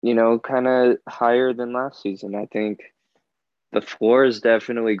 kind of higher than last season. I think the floor is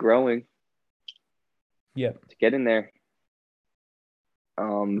definitely growing Yep. to get in there.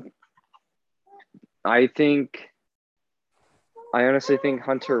 Um, I think I honestly think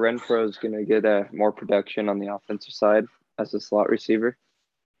Hunter Renfro is going to get more production on the offensive side as a slot receiver.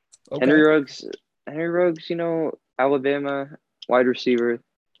 Okay. Henry Ruggs, Henry Ruggs, Alabama wide receiver.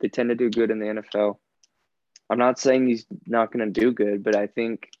 They tend to do good in the NFL. I'm not saying he's not going to do good, but I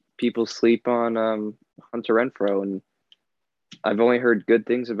think people sleep on Hunter Renfro, and I've only heard good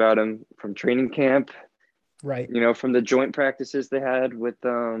things about him from training camp. Right. From the joint practices they had with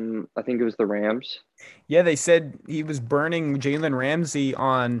I think it was the Rams. Yeah, they said he was burning Jalen Ramsey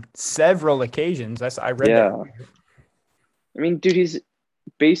on several occasions. I read that. Yeah, I mean, dude, he's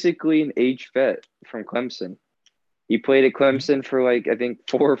basically an age vet from Clemson. He played at Clemson for like I think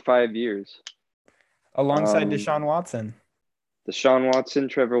 4 or 5 years. Alongside Um, Deshaun Watson. Deshaun Watson,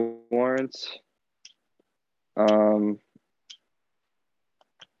 Trevor Lawrence. Um,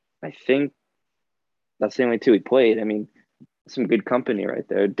 I think that's the only two he played. I mean, some good company right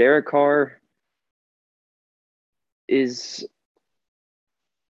there. Derek Carr is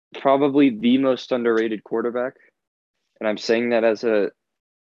probably the most underrated quarterback, and I'm saying that as a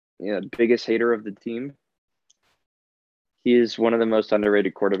biggest hater of the team. He is one of the most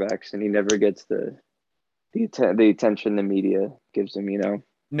underrated quarterbacks, and he never gets the attention the media gives him.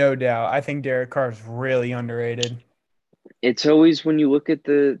 No doubt. I think Derek Carr is really underrated. It's always when you look at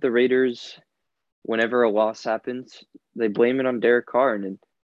the Raiders, whenever a loss happens, they blame it on Derek Carr, and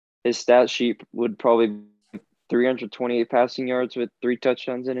his stat sheet would probably be 328 passing yards with 3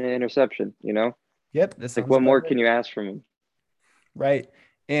 touchdowns and an interception. Yep, that Like, sounds what about more right. can you ask from him? Right.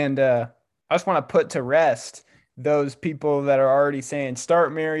 And I just want to put to rest those people that are already saying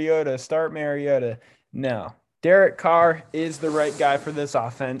start Mariota, start Mariota. No. Derek Carr is the right guy for this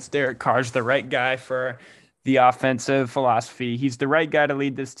offense. Derek Carr's the right guy for the offensive philosophy. He's the right guy to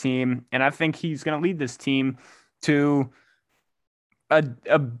lead this team. And I think he's going to lead this team to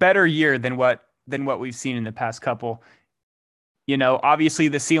a better year than what we've seen in the past couple. Obviously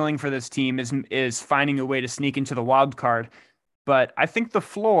the ceiling for this team is finding a way to sneak into the wild card, but I think the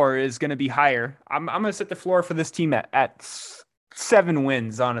floor is going to be higher. I'm going to set the floor for this team at 7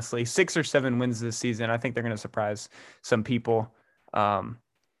 wins, honestly, 6 or 7 wins this season. I think they're going to surprise some people. Um,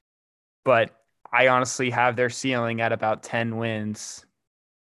 but I honestly have their ceiling at about 10 wins.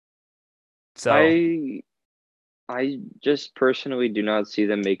 So, I I just personally do not see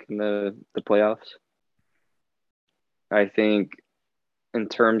them making the playoffs. I think in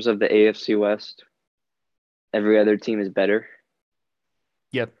terms of the AFC West, every other team is better.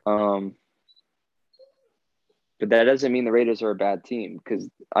 yep, Um, but that doesn't mean the Raiders are a bad team because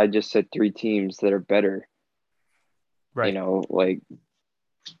I just said 3 teams that are better. right. Like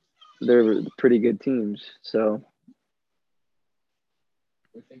they're pretty good teams. So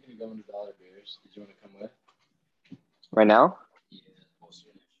We're thinking of going to Dollar Beers. Did you want to come with? right now, Yeah, we'll see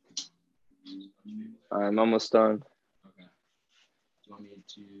you next. I'm almost done. Okay. Do you want me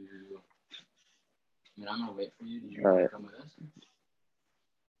to? I mean, I'm gonna wait for you. Did you All want to right. come with us?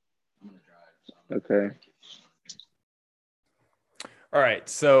 I'm gonna drive. So Okay. All right.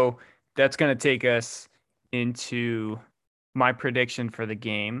 So that's going to take us into my prediction for the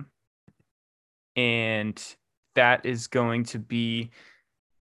game. And that is going to be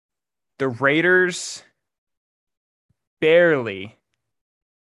the Raiders barely,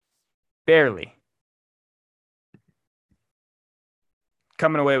 barely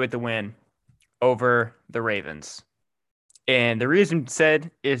coming away with the win over the Ravens. And the reason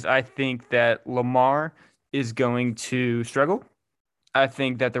said is I think that Lamar is going to struggle. I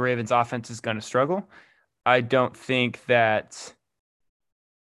think that the Ravens offense is going to struggle. I don't think that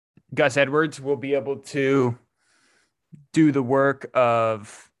Gus Edwards will be able to do the work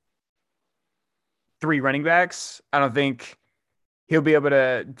of 3 running backs. I don't think he'll be able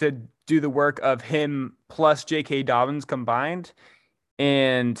to do the work of him plus J.K. Dobbins combined.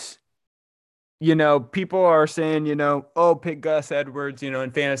 And people are saying, oh, pick Gus Edwards,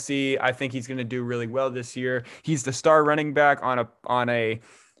 in fantasy. I think he's going to do really well this year. He's the star running back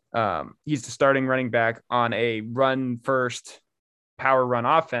he's the starting running back on a run first power run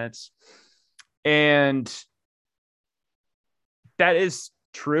offense. And that is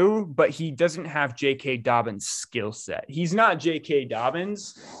true, but he doesn't have J.K. Dobbins' skill set. He's not J.K.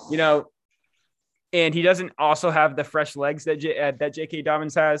 Dobbins, and he doesn't also have the fresh legs that J.K.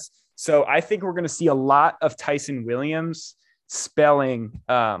 Dobbins has. So I think we're going to see a lot of Tyson Williams spelling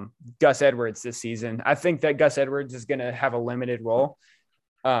Gus Edwards this season. I think that Gus Edwards is going to have a limited role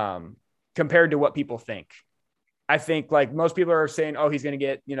compared to what people think. I think like most people are saying, oh, he's going to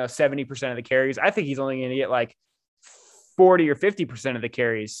get, 70% of the carries. I think he's only going to get like 40 or 50% of the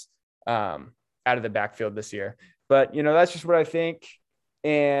carries out of the backfield this year. But, that's just what I think.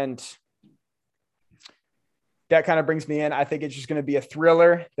 And that kind of brings me in. I think it's just going to be a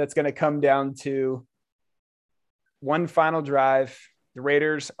thriller that's going to come down to one final drive. The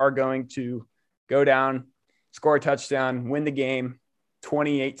Raiders are going to go down, score a touchdown, win the game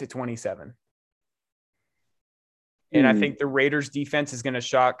 28-27. And I think the Raiders defense is going to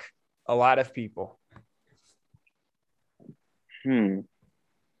shock a lot of people. Okay.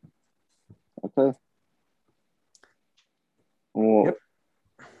 Yep. Well,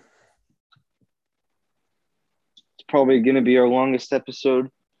 it's probably going to be our longest episode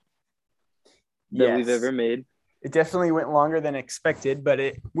that we've ever made. It definitely went longer than expected, but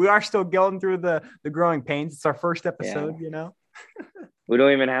we are still going through the growing pains. It's our first episode, We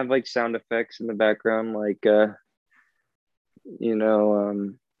don't even have like sound effects in the background, like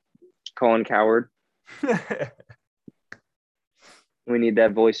Colin Coward. We need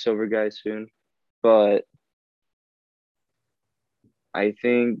that voiceover guy soon. But I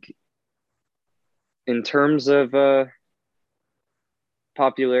think in terms of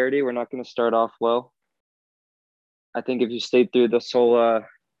popularity, we're not going to start off well. I think if you stayed through this whole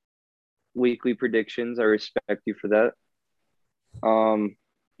weekly predictions, I respect you for that.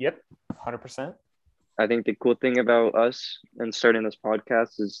 Yep, 100%. I think the cool thing about us and starting this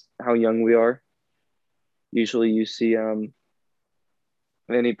podcast is how young we are. Usually you see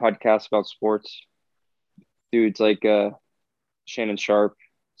any podcast about sports, dudes like Shannon Sharp,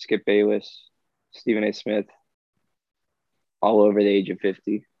 Skip Bayless, Stephen A. Smith, all over the age of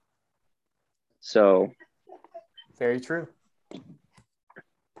 50. So very true.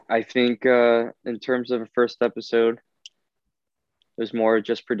 I think in terms of a first episode, it was more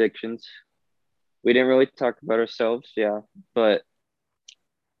just predictions. We didn't really talk about ourselves, but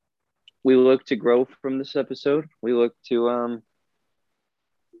we look to grow from this episode. We look to,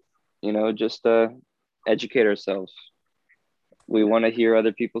 just educate ourselves. We want to hear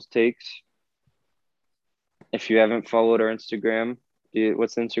other people's takes. If you haven't followed our Instagram,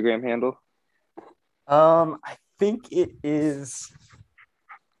 what's the Instagram handle? I think it is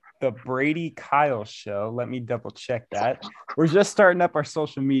the Brady Kyle Show. Let me double check that. We're just starting up our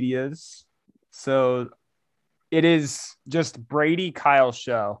social medias. So it is just Brady Kyle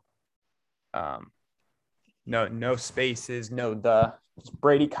Show. No spaces, it's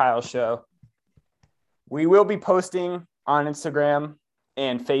Brady Kyle Show. We will be posting on Instagram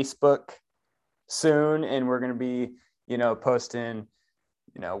and Facebook soon, and we're going to be, posting,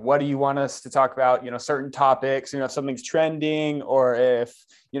 what do you want us to talk about, certain topics, if something's trending, or if,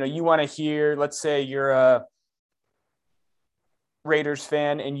 you want to hear, let's say you're a Raiders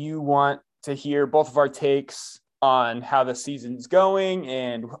fan and you want to hear both of our takes on how the season's going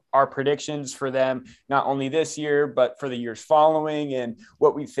and our predictions for them, not only this year, but for the years following, and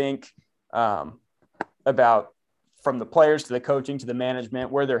what we think about from the players to the coaching to the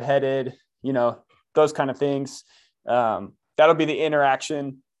management, where they're headed, those kind of things. That'll be the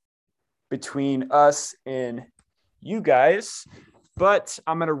interaction between us and you guys. But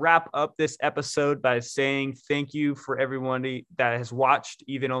I'm going to wrap up this episode by saying thank you for everyone that has watched,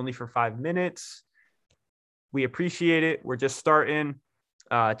 even only for 5 minutes. We appreciate it. We're just starting.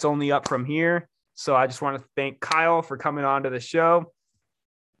 It's only up from here. So I just want to thank Kyle for coming on to the show.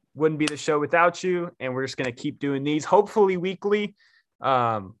 Wouldn't be the show without you. And we're just going to keep doing these, hopefully weekly.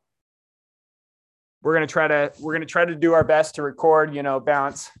 We're going to try to do our best to record,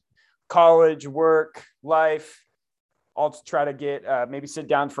 balance college, work, life. I'll try to get maybe sit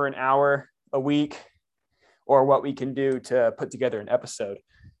down for an hour a week, or what we can do to put together an episode.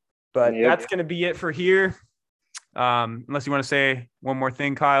 But that's going to be it for here. Unless you want to say one more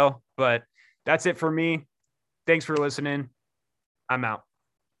thing, Kyle, but that's it for me. Thanks for listening. I'm out.